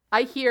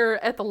 I hear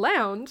at the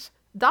lounge,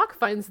 Doc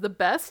finds the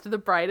best, the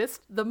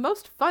brightest, the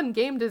most fun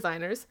game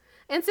designers,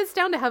 and sits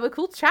down to have a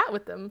cool chat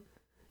with them.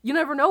 You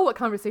never know what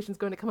conversation's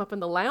going to come up in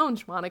the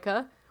lounge,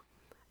 Monica.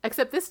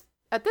 Except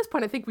at this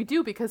point I think we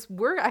do, because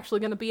we're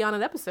actually going to be on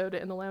an episode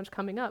in the lounge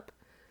coming up.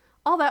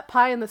 all that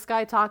pie in the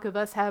sky talk of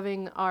us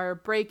having our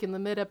break in the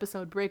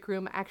mid-episode break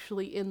room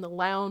actually in the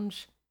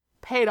lounge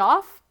paid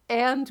off,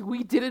 and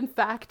we did in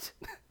fact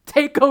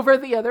take over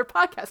the other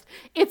podcast.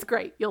 It's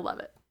great. You'll love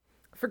it.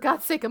 For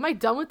God's sake, am I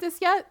done with this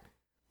yet?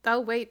 Oh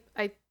wait,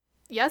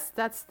 yes,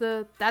 that's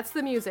the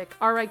music.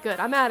 All right, good.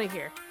 I'm out of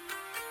here.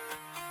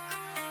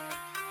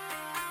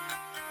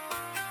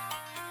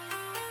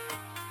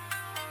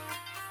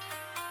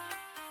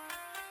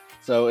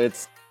 So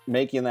it's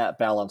making that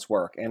balance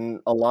work. And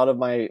a lot of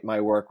my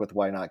work with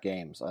Why Not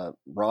Games,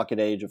 Rocket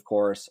Age, of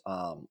course,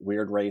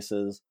 Weird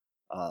Races,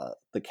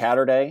 the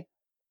Catterday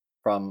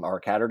from our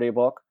Catterday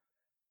book.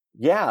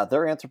 Yeah,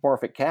 they're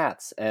anthropomorphic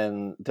cats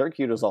and they're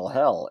cute as all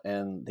hell.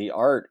 And the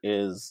art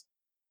is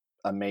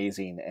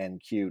amazing and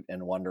cute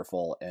and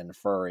wonderful and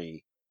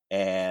furry,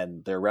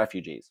 and they're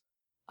refugees.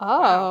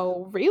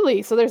 Oh,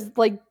 really? So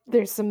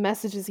there's some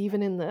messages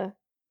even in the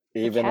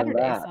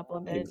Catterday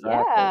supplement.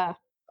 Exactly. Yeah.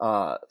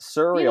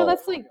 Surreal.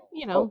 That's like,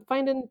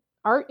 finding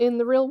art in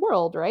the real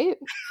world, right?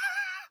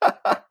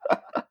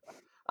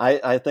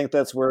 I think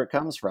that's where it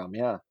comes from.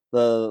 Yeah.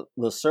 The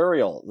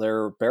Surreal,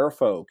 they're bear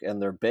folk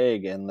and they're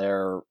big and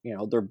they're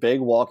big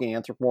walking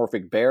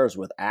anthropomorphic bears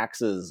with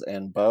axes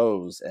and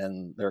bows,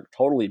 and they're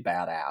totally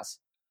badass.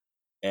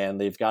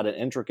 And they've got an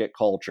intricate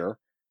culture.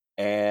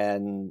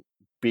 And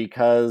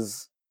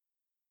because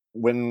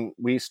when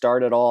we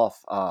started off,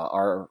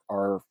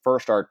 our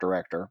first art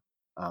director,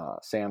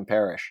 Sam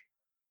Parrish,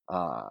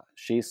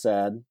 she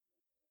said,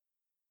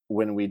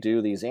 when we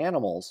do these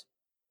animals,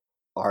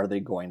 are they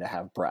going to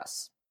have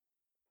breasts?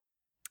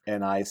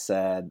 And I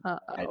said,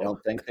 I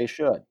don't think they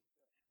should.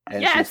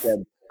 And yes! She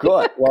said,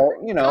 good. Well,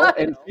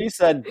 and she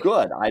said,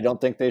 good. I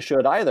don't think they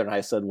should either. And I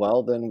said,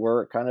 well, then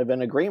we're kind of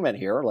in agreement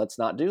here. Let's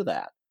not do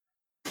that.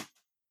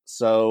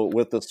 So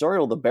with the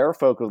Surreal, the bear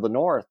folk of the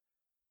North,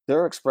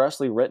 they're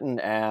expressly written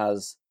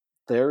as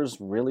there's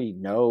really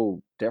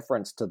no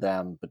difference to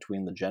them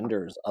between the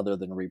genders other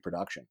than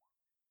reproduction.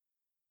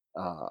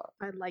 I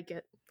like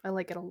it. I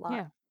like it a lot.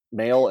 Yeah.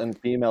 Male and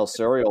female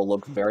Surreal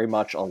look very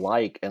much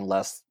alike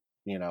unless,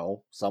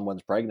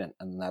 someone's pregnant,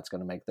 and that's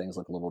going to make things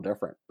look a little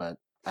different. But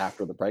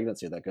after the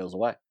pregnancy, that goes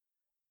away.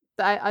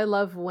 I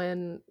love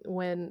when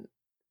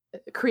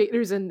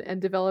creators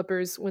and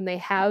developers, when they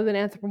have an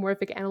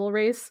anthropomorphic animal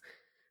race,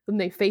 then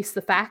they face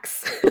the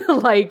facts.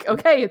 Like,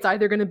 okay, it's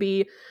either going to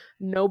be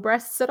no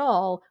breasts at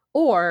all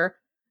or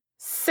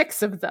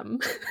 6 of them.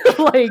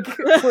 Like,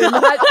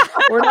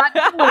 we're not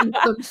doing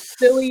some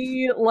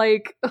silly,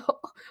 like,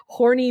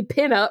 horny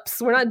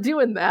pinups. We're not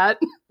doing that.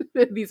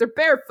 These are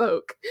bear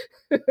folk.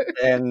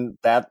 And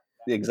that's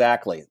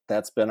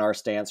been our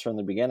stance from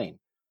the beginning.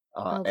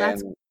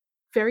 That's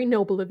very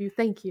noble of you.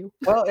 Thank you.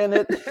 Well, and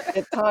it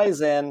ties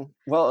in.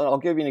 Well, I'll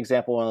give you an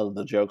example. One of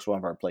the jokes one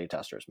of our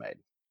playtesters made.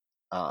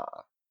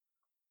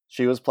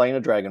 She was playing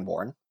a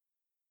Dragonborn,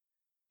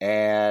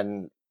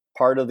 and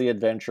part of the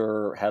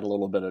adventure had a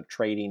little bit of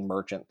trading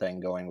merchant thing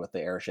going with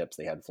the airships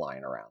they had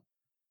flying around.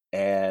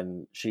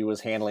 And she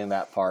was handling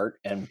that part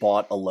and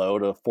bought a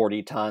load of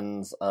 40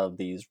 tons of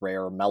these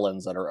rare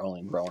melons that are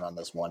only grown on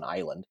this one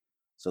island,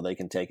 so they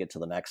can take it to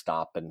the next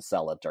stop and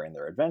sell it during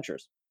their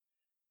adventures.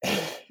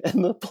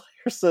 And the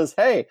player says,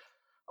 hey,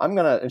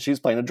 and she's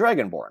playing a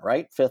Dragonborn,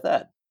 right? 5th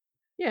ed.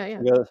 Yeah.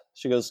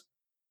 She goes,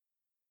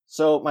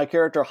 so my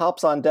character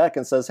hops on deck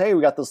and says, hey,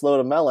 we got this load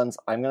of melons.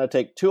 I'm going to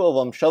take 2 of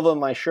them, shove them in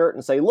my shirt,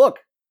 and say, look,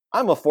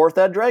 I'm a 4th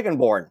ed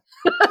Dragonborn.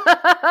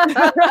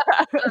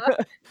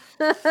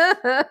 Look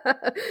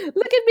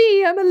at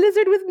me. I'm a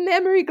lizard with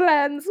mammary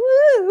glands.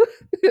 Woo!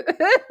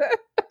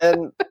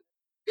 And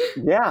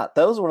yeah,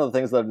 that was one of the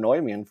things that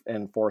annoyed me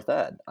in 4th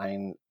ed.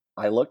 I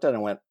looked at it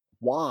and went,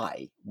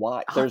 why?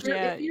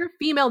 If your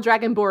female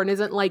Dragonborn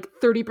isn't like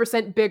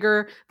 30%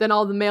 bigger than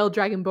all the male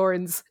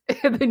Dragonborns,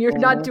 then you're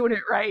not doing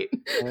it right.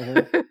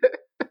 Mm-hmm.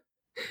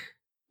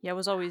 Yeah, it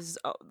was always...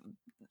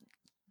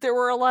 there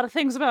were a lot of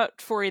things about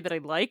 4E that I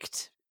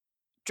liked.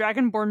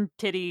 Dragonborn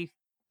titty...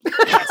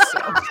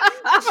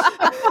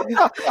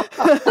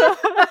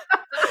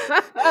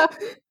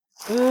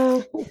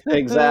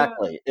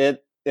 Exactly.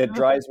 It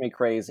drives me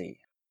crazy.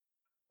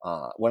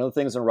 One of the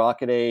things in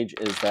Rocket Age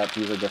is that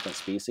these are different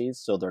species,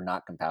 so they're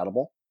not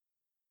compatible.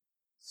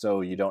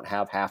 So you don't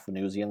have half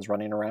Venusians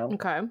running around.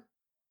 Okay.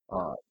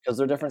 Because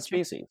they're different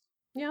species.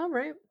 Yeah,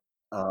 right.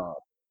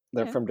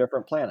 They're from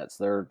different planets.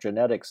 Their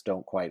genetics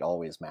don't quite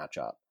always match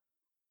up.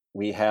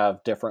 We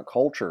have different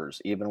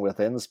cultures, even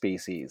within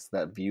species,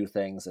 that view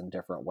things in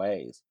different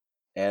ways.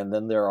 And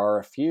then there are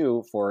a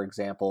few, for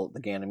example,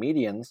 the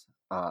Ganymedeans.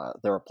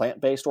 They're a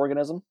plant-based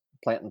organism,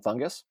 plant and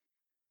fungus.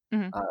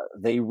 Mm-hmm.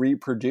 They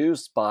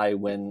reproduce by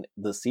when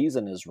the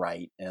season is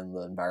right and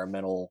the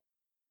environmental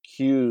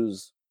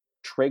cues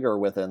trigger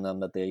within them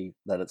that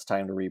it's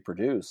time to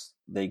reproduce.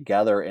 They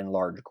gather in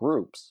large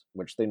groups,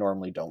 which they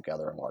normally don't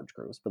gather in large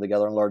groups, but they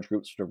gather in large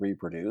groups to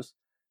reproduce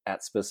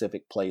at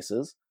specific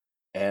places,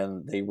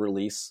 and they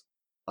release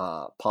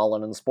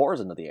pollen and spores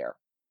into the air.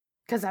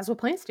 Because that's what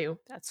plants do.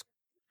 That's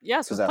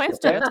what plants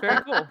do. That's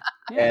very cool.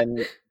 Yeah.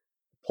 And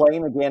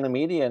playing a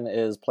Ganymedian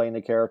is playing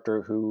a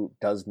character who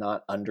does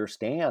not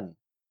understand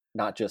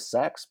not just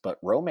sex, but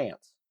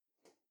romance.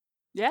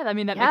 Yeah, I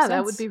mean, that makes sense. Yeah,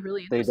 that would be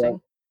really They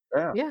interesting.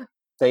 don't. Yeah.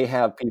 They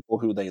have people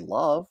who they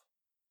love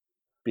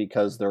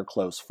because they're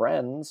close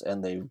friends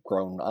and they've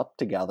grown up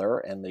together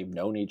and they've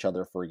known each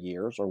other for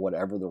years, or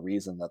whatever the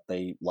reason that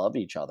they love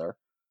each other,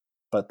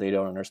 but they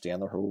don't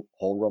understand the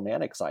whole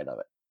romantic side of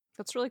it.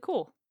 That's really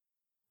cool.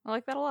 I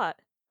like that a lot.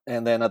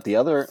 And then at the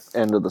other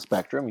end of the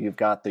spectrum, you've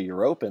got the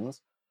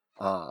Europans,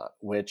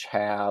 which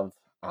have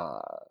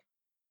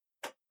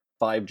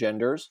 5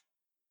 genders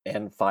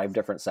and 5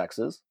 different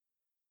sexes,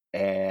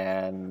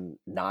 and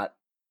not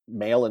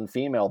male and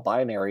female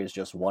binary is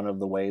just one of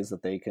the ways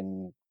that they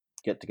can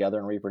get together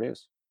and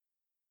reproduce.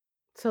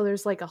 So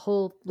there's like a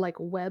whole like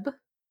web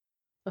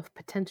of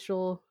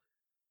potential,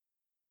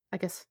 I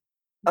guess.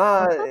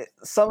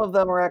 Some of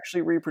them are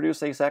actually reproduce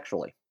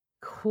asexually.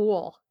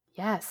 Cool.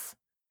 Yes.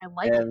 I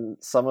like it. And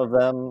some of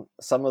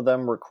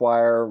them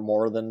require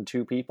more than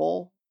 2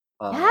 people.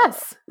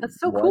 Yes. That's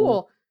so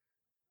cool.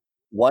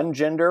 One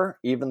gender,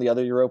 even the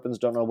other Europans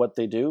don't know what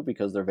they do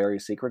because they're very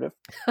secretive.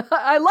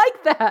 I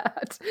like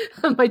that.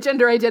 My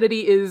gender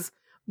identity is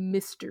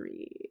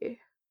mystery.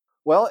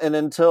 Well, and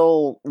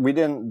until we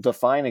didn't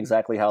define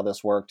exactly how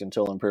this worked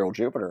until Imperial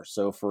Jupiter.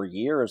 So for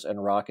years in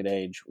Rocket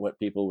Age, what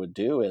people would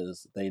do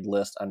is they'd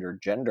list under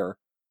gender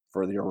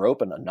for the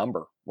Europan a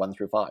number 1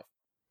 through 5.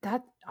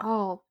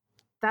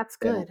 That's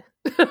good.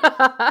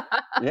 Yeah.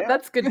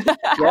 That's good.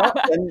 Yeah,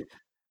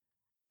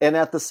 and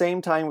at the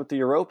same time with the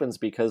Europans,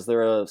 because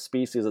they're a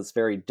species that's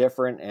very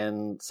different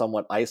and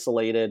somewhat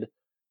isolated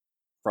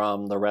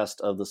from the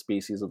rest of the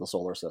species of the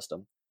solar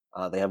system.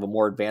 They have a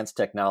more advanced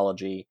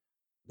technology.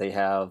 They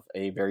have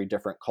a very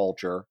different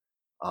culture,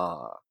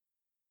 a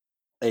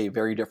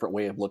very different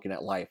way of looking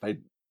at life. I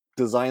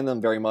designed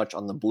them very much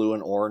on the blue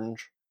and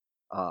orange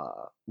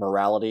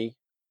morality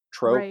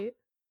trope. Right.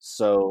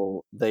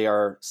 So they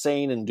are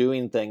saying and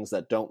doing things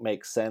that don't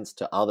make sense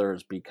to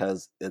others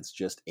because it's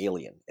just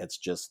alien. It's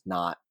just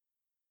not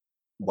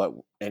what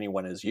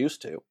anyone is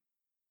used to.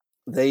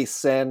 They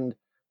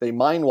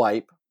mind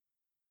wipe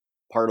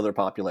part of their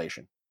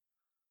population,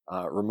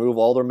 remove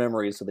all their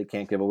memories so they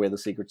can't give away the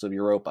secrets of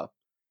Europa,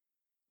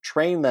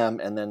 train them,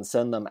 and then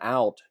send them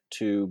out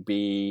to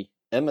be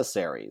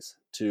emissaries,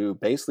 to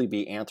basically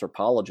be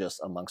anthropologists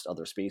amongst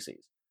other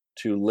species,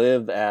 to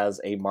live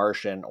as a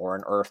Martian or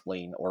an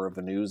Earthling or a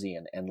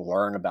Venusian and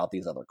learn about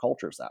these other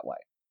cultures that way.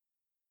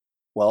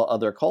 Well,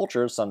 other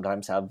cultures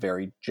sometimes have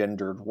very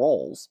gendered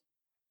roles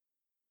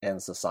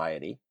in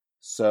society.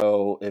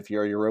 So if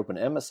you're a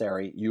Europan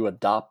emissary, you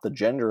adopt the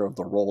gender of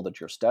the role that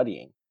you're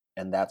studying,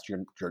 and that's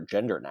your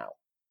gender now.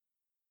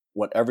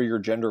 Whatever your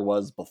gender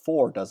was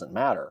before doesn't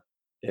matter.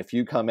 If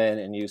you come in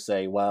and you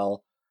say,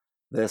 well,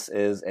 this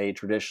is a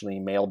traditionally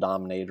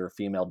male-dominated or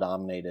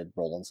female-dominated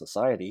role in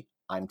society,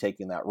 I'm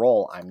taking that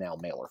role, I'm now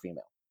male or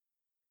female.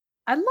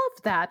 I love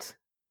that.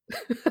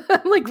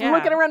 I'm like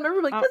looking around my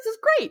room like, this is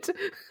great.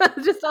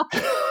 Just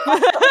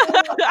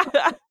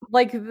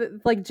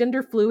like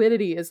gender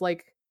fluidity is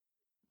like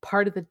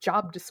part of the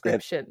job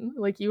description.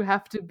 Like you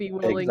have to be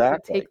willing to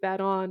take that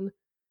on.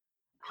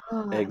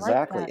 Oh,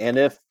 exactly. I like that. And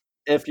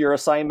if your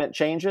assignment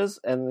changes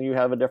and you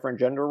have a different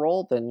gender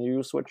role, then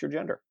you switch your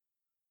gender.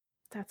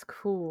 That's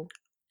cool.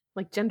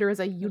 Like gender is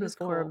a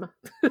uniform.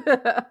 Cool.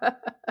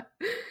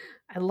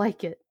 I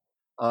like it.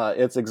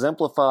 It's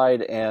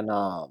exemplified, and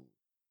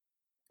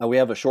we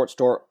have a short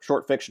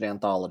fiction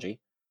anthology,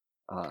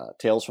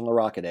 Tales from the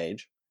Rocket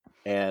Age,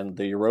 and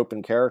the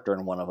Europan character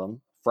in one of them,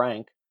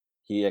 Frank,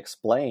 he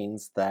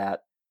explains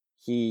that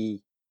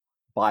he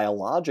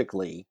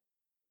biologically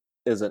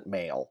isn't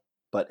male,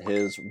 but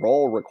his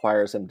role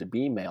requires him to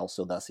be male,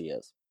 so thus he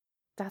is.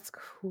 That's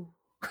cool.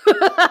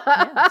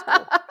 That's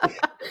cool.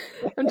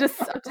 I'm just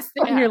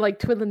sitting here like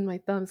twiddling my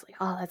thumbs like,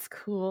 oh, that's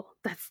cool.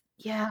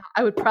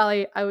 I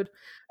would.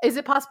 Is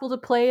it possible to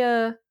play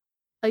a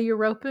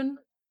Europan?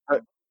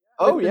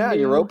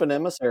 Europan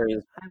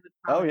emissaries.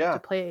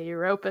 To play a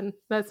Europan.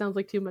 That sounds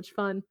like too much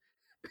fun.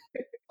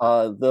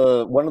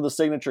 One of the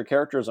signature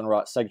characters and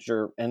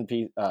signature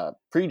NP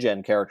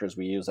pre-gen characters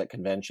we use at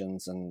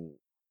conventions, and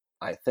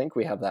I think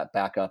we have that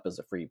back up as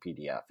a free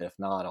PDF. If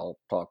not, I'll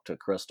talk to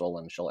Crystal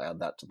and she'll add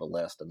that to the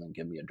list and then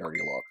give me a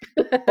dirty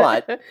look.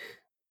 But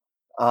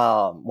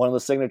one of the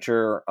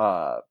signature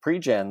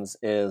pre-gens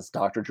is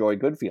Dr. Joy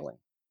Goodfeeling,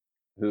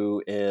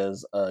 who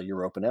is a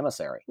Europan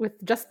emissary.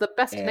 With just the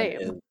best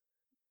name.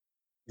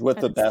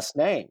 The best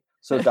name.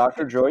 So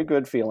Dr. Joy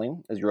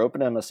Goodfeeling is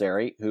Europan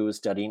emissary who is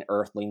studying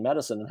Earthling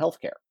medicine and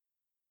healthcare.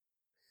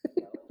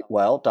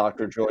 Well,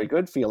 Dr. Joy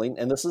Goodfeeling,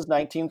 and this is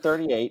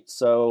 1938,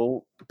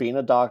 so being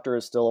a doctor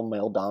is still a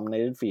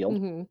male-dominated field.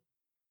 Mm-hmm.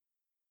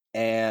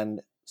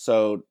 And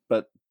so,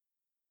 but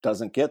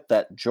doesn't get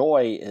that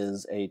Joy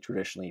is a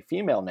traditionally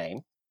female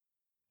name,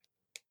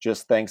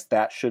 just thinks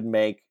that should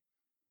make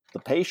the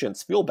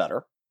patients feel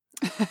better.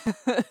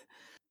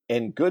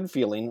 And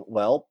Goodfeeling,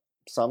 well,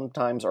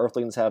 sometimes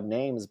Earthlings have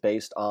names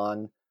based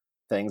on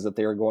things that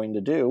they're going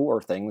to do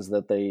or things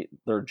that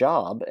their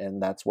job,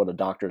 and that's what a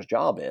doctor's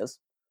job is.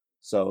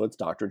 So it's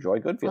Dr. Joy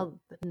Goodfeeling. Well,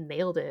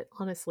 nailed it,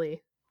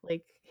 honestly.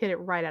 like hit it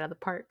right out of the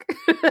park.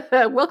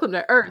 Welcome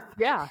to Earth.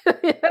 Yeah.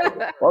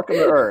 Welcome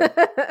to Earth.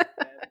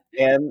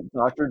 And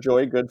Dr.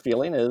 Joy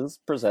Goodfeeling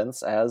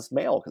presents as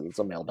male because it's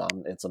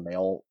a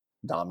male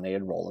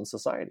dominated role in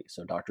society.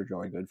 So Dr.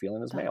 Joy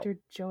Goodfeeling is male. Dr.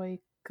 Joy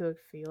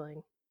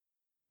Goodfeeling.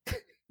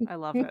 I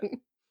love it.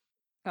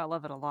 I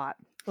love it a lot.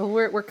 Well,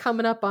 we're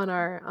coming up on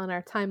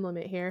our time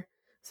limit here,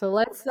 so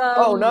let's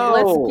Oh, no.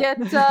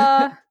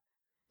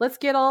 let's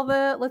get all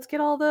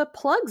the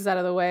plugs out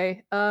of the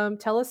way.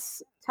 Tell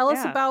us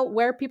about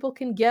where people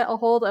can get a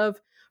hold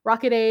of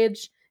Rocket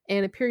Age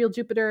and Imperial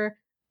Jupiter,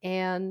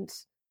 and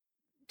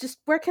just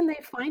where can they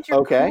find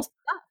your cool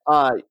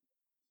stuff?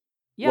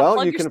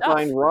 Well, you can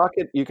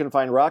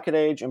find Rocket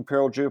Age,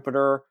 Imperial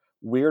Jupiter,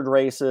 Weird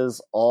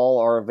Races, all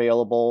are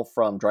available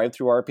from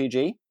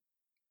DriveThruRPG.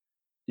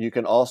 You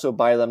can also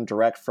buy them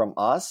direct from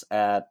us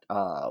at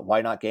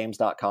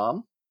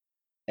whynotgames.com,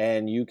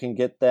 and you can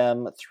get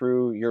them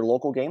through your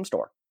local game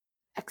store.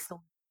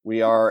 Excellent.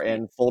 We are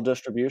in full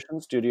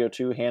distribution. Studio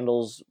 2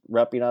 handles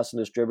repping us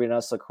and distributing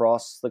us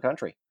across the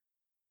country.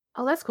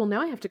 Oh, that's cool.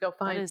 Now I have to go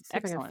see if I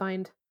can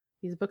find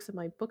these books in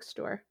my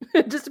bookstore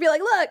just to be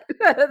like, look,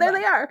 there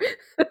they are.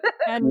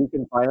 And you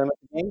can find them at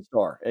the game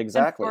store.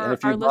 Exactly. And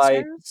if you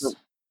listeners,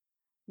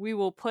 we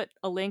will put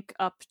a link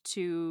up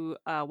to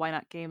Why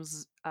Not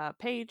Games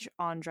page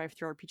on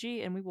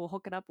DriveThruRPG, and we will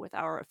hook it up with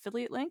our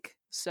affiliate link.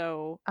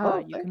 So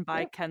you can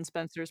buy Ken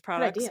Spencer's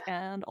products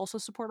and also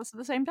support us at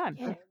the same time.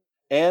 Yeah.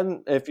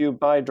 And if you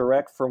buy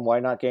direct from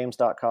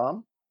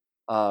whynotgames.com,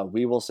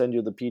 we will send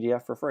you the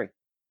PDF for free.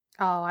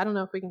 Oh, I don't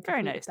know if we can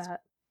compete with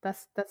that.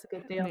 That's a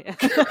good deal.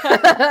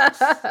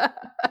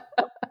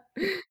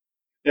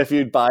 If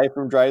you buy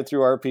from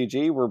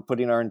DriveThruRPG, we're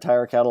putting our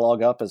entire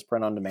catalog up as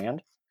print on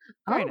demand.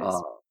 Very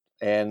nice.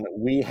 And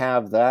we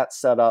have that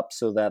set up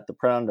so that the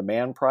print on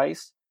demand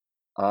price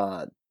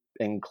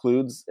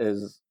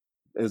is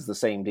the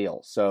same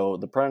deal. So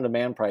the print on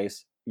demand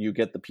price, you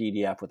get the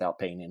PDF without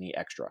paying any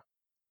extra.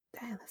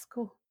 Damn, that's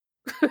cool.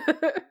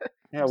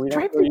 Yeah, we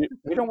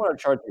don't want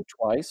to charge you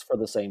twice for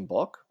the same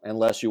book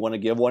unless you want to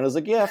give one as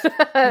a gift.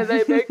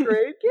 They make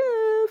great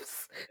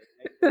gifts.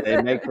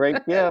 They make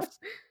great gifts.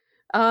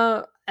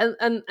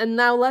 And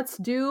now let's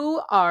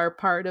do our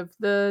part of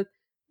the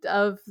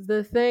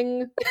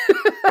thing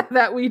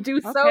that we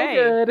do so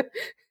good.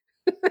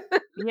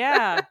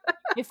 Yeah.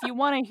 If you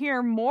want to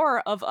hear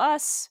more of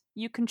us,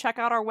 you can check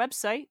out our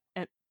website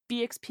at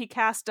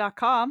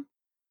bxpcast.com.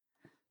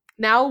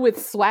 Now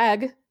with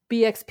swag.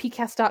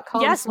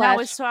 bxpcast.com yes, now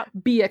it's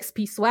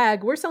BXP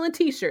swag. We're selling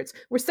t-shirts.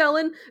 We're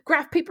selling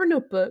graph paper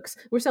notebooks.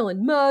 We're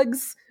selling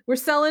mugs. We're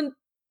selling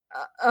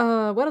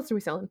what else are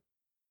we selling?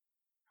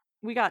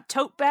 We got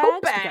tote bags.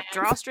 We got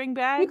drawstring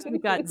bags. We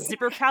got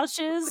zipper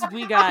pouches.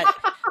 We got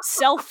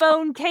cell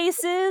phone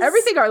cases.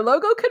 Everything our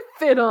logo could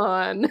fit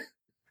on.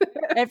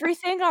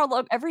 Everything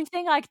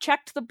I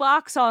checked the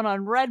box on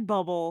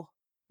Redbubble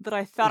that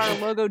I thought our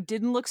logo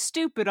didn't look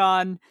stupid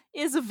on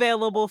is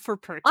available for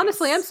purchase.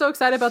 Honestly, I'm so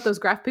excited about those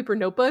graph paper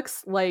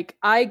notebooks. Like,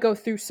 I go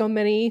through so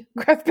many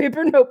graph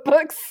paper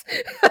notebooks.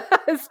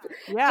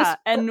 Yeah,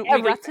 and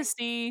we got to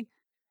see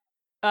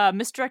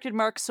Misdirected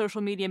Mark's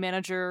social media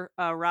manager,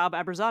 Rob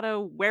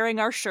Abrazato, wearing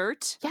our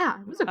shirt.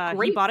 Yeah, it was a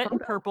great He bought photo. it in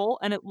purple,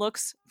 and it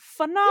looks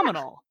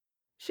phenomenal.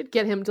 Yeah. Should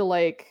get him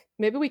to,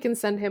 maybe we can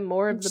send him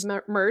more of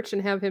the merch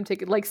and have him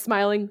take it,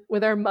 smiling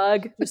with our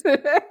mug.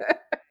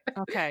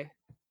 Okay.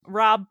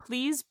 Rob,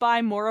 please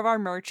buy more of our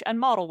merch and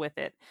model with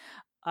it.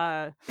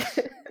 Where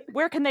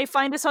can they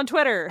find us on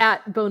Twitter?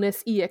 At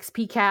Bonus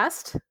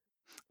EXPcast.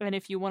 And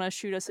if you want to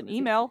shoot us an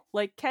email,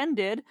 like Ken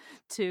did,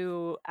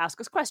 to ask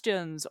us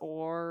questions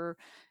or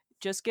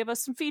just give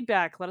us some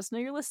feedback, let us know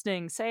you're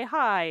listening, say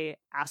hi,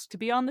 ask to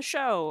be on the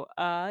show,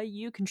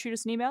 you can shoot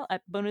us an email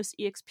at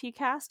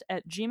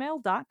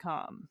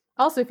bonusexpcast@gmail.com.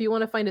 Also, if you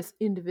want to find us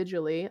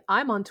individually,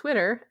 I'm on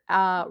Twitter,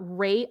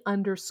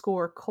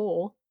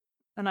 Ray_Cole.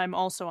 And I'm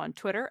also on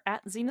Twitter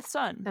at Zenith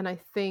Sun. And I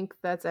think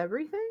that's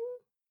everything?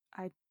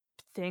 I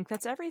think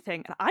that's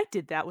everything. And I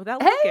did that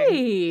without looking.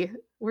 Hey!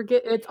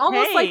 It's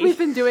almost like we've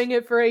been doing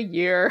it for a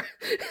year.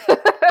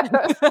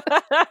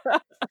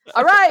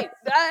 All right!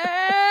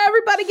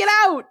 Everybody get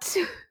out!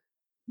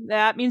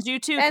 That means you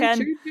too,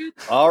 and Ken.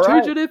 All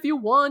right. Change it if you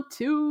want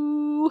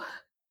to.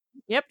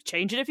 Yep,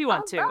 change it if you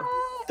want to. Right.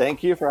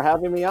 Thank you for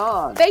having me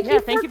on. Thank you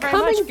very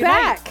coming much. Good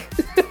back.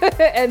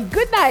 And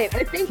good night.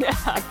 I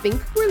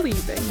think we're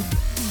leaving.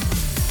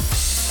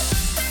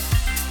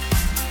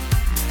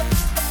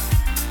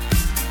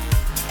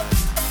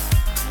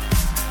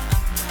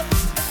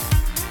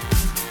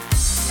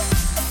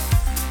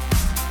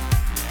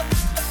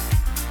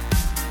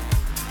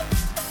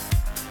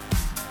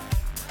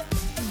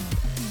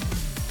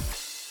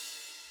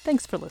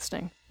 Thanks for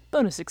listening.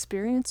 Bonus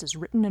Experience is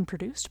written and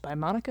produced by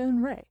Monica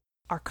and Ray.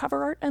 Our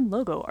cover art and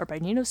logo are by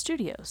Nino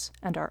Studios,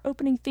 and our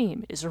opening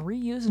theme is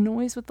Reuse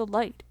Noise with the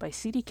Light by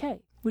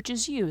CDK, which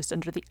is used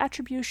under the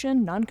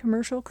Attribution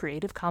Non-Commercial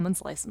Creative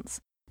Commons license.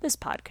 This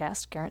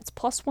podcast guarantees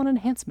 +1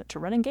 enhancement to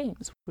running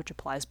games, which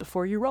applies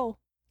before you roll.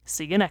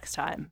 See you next time.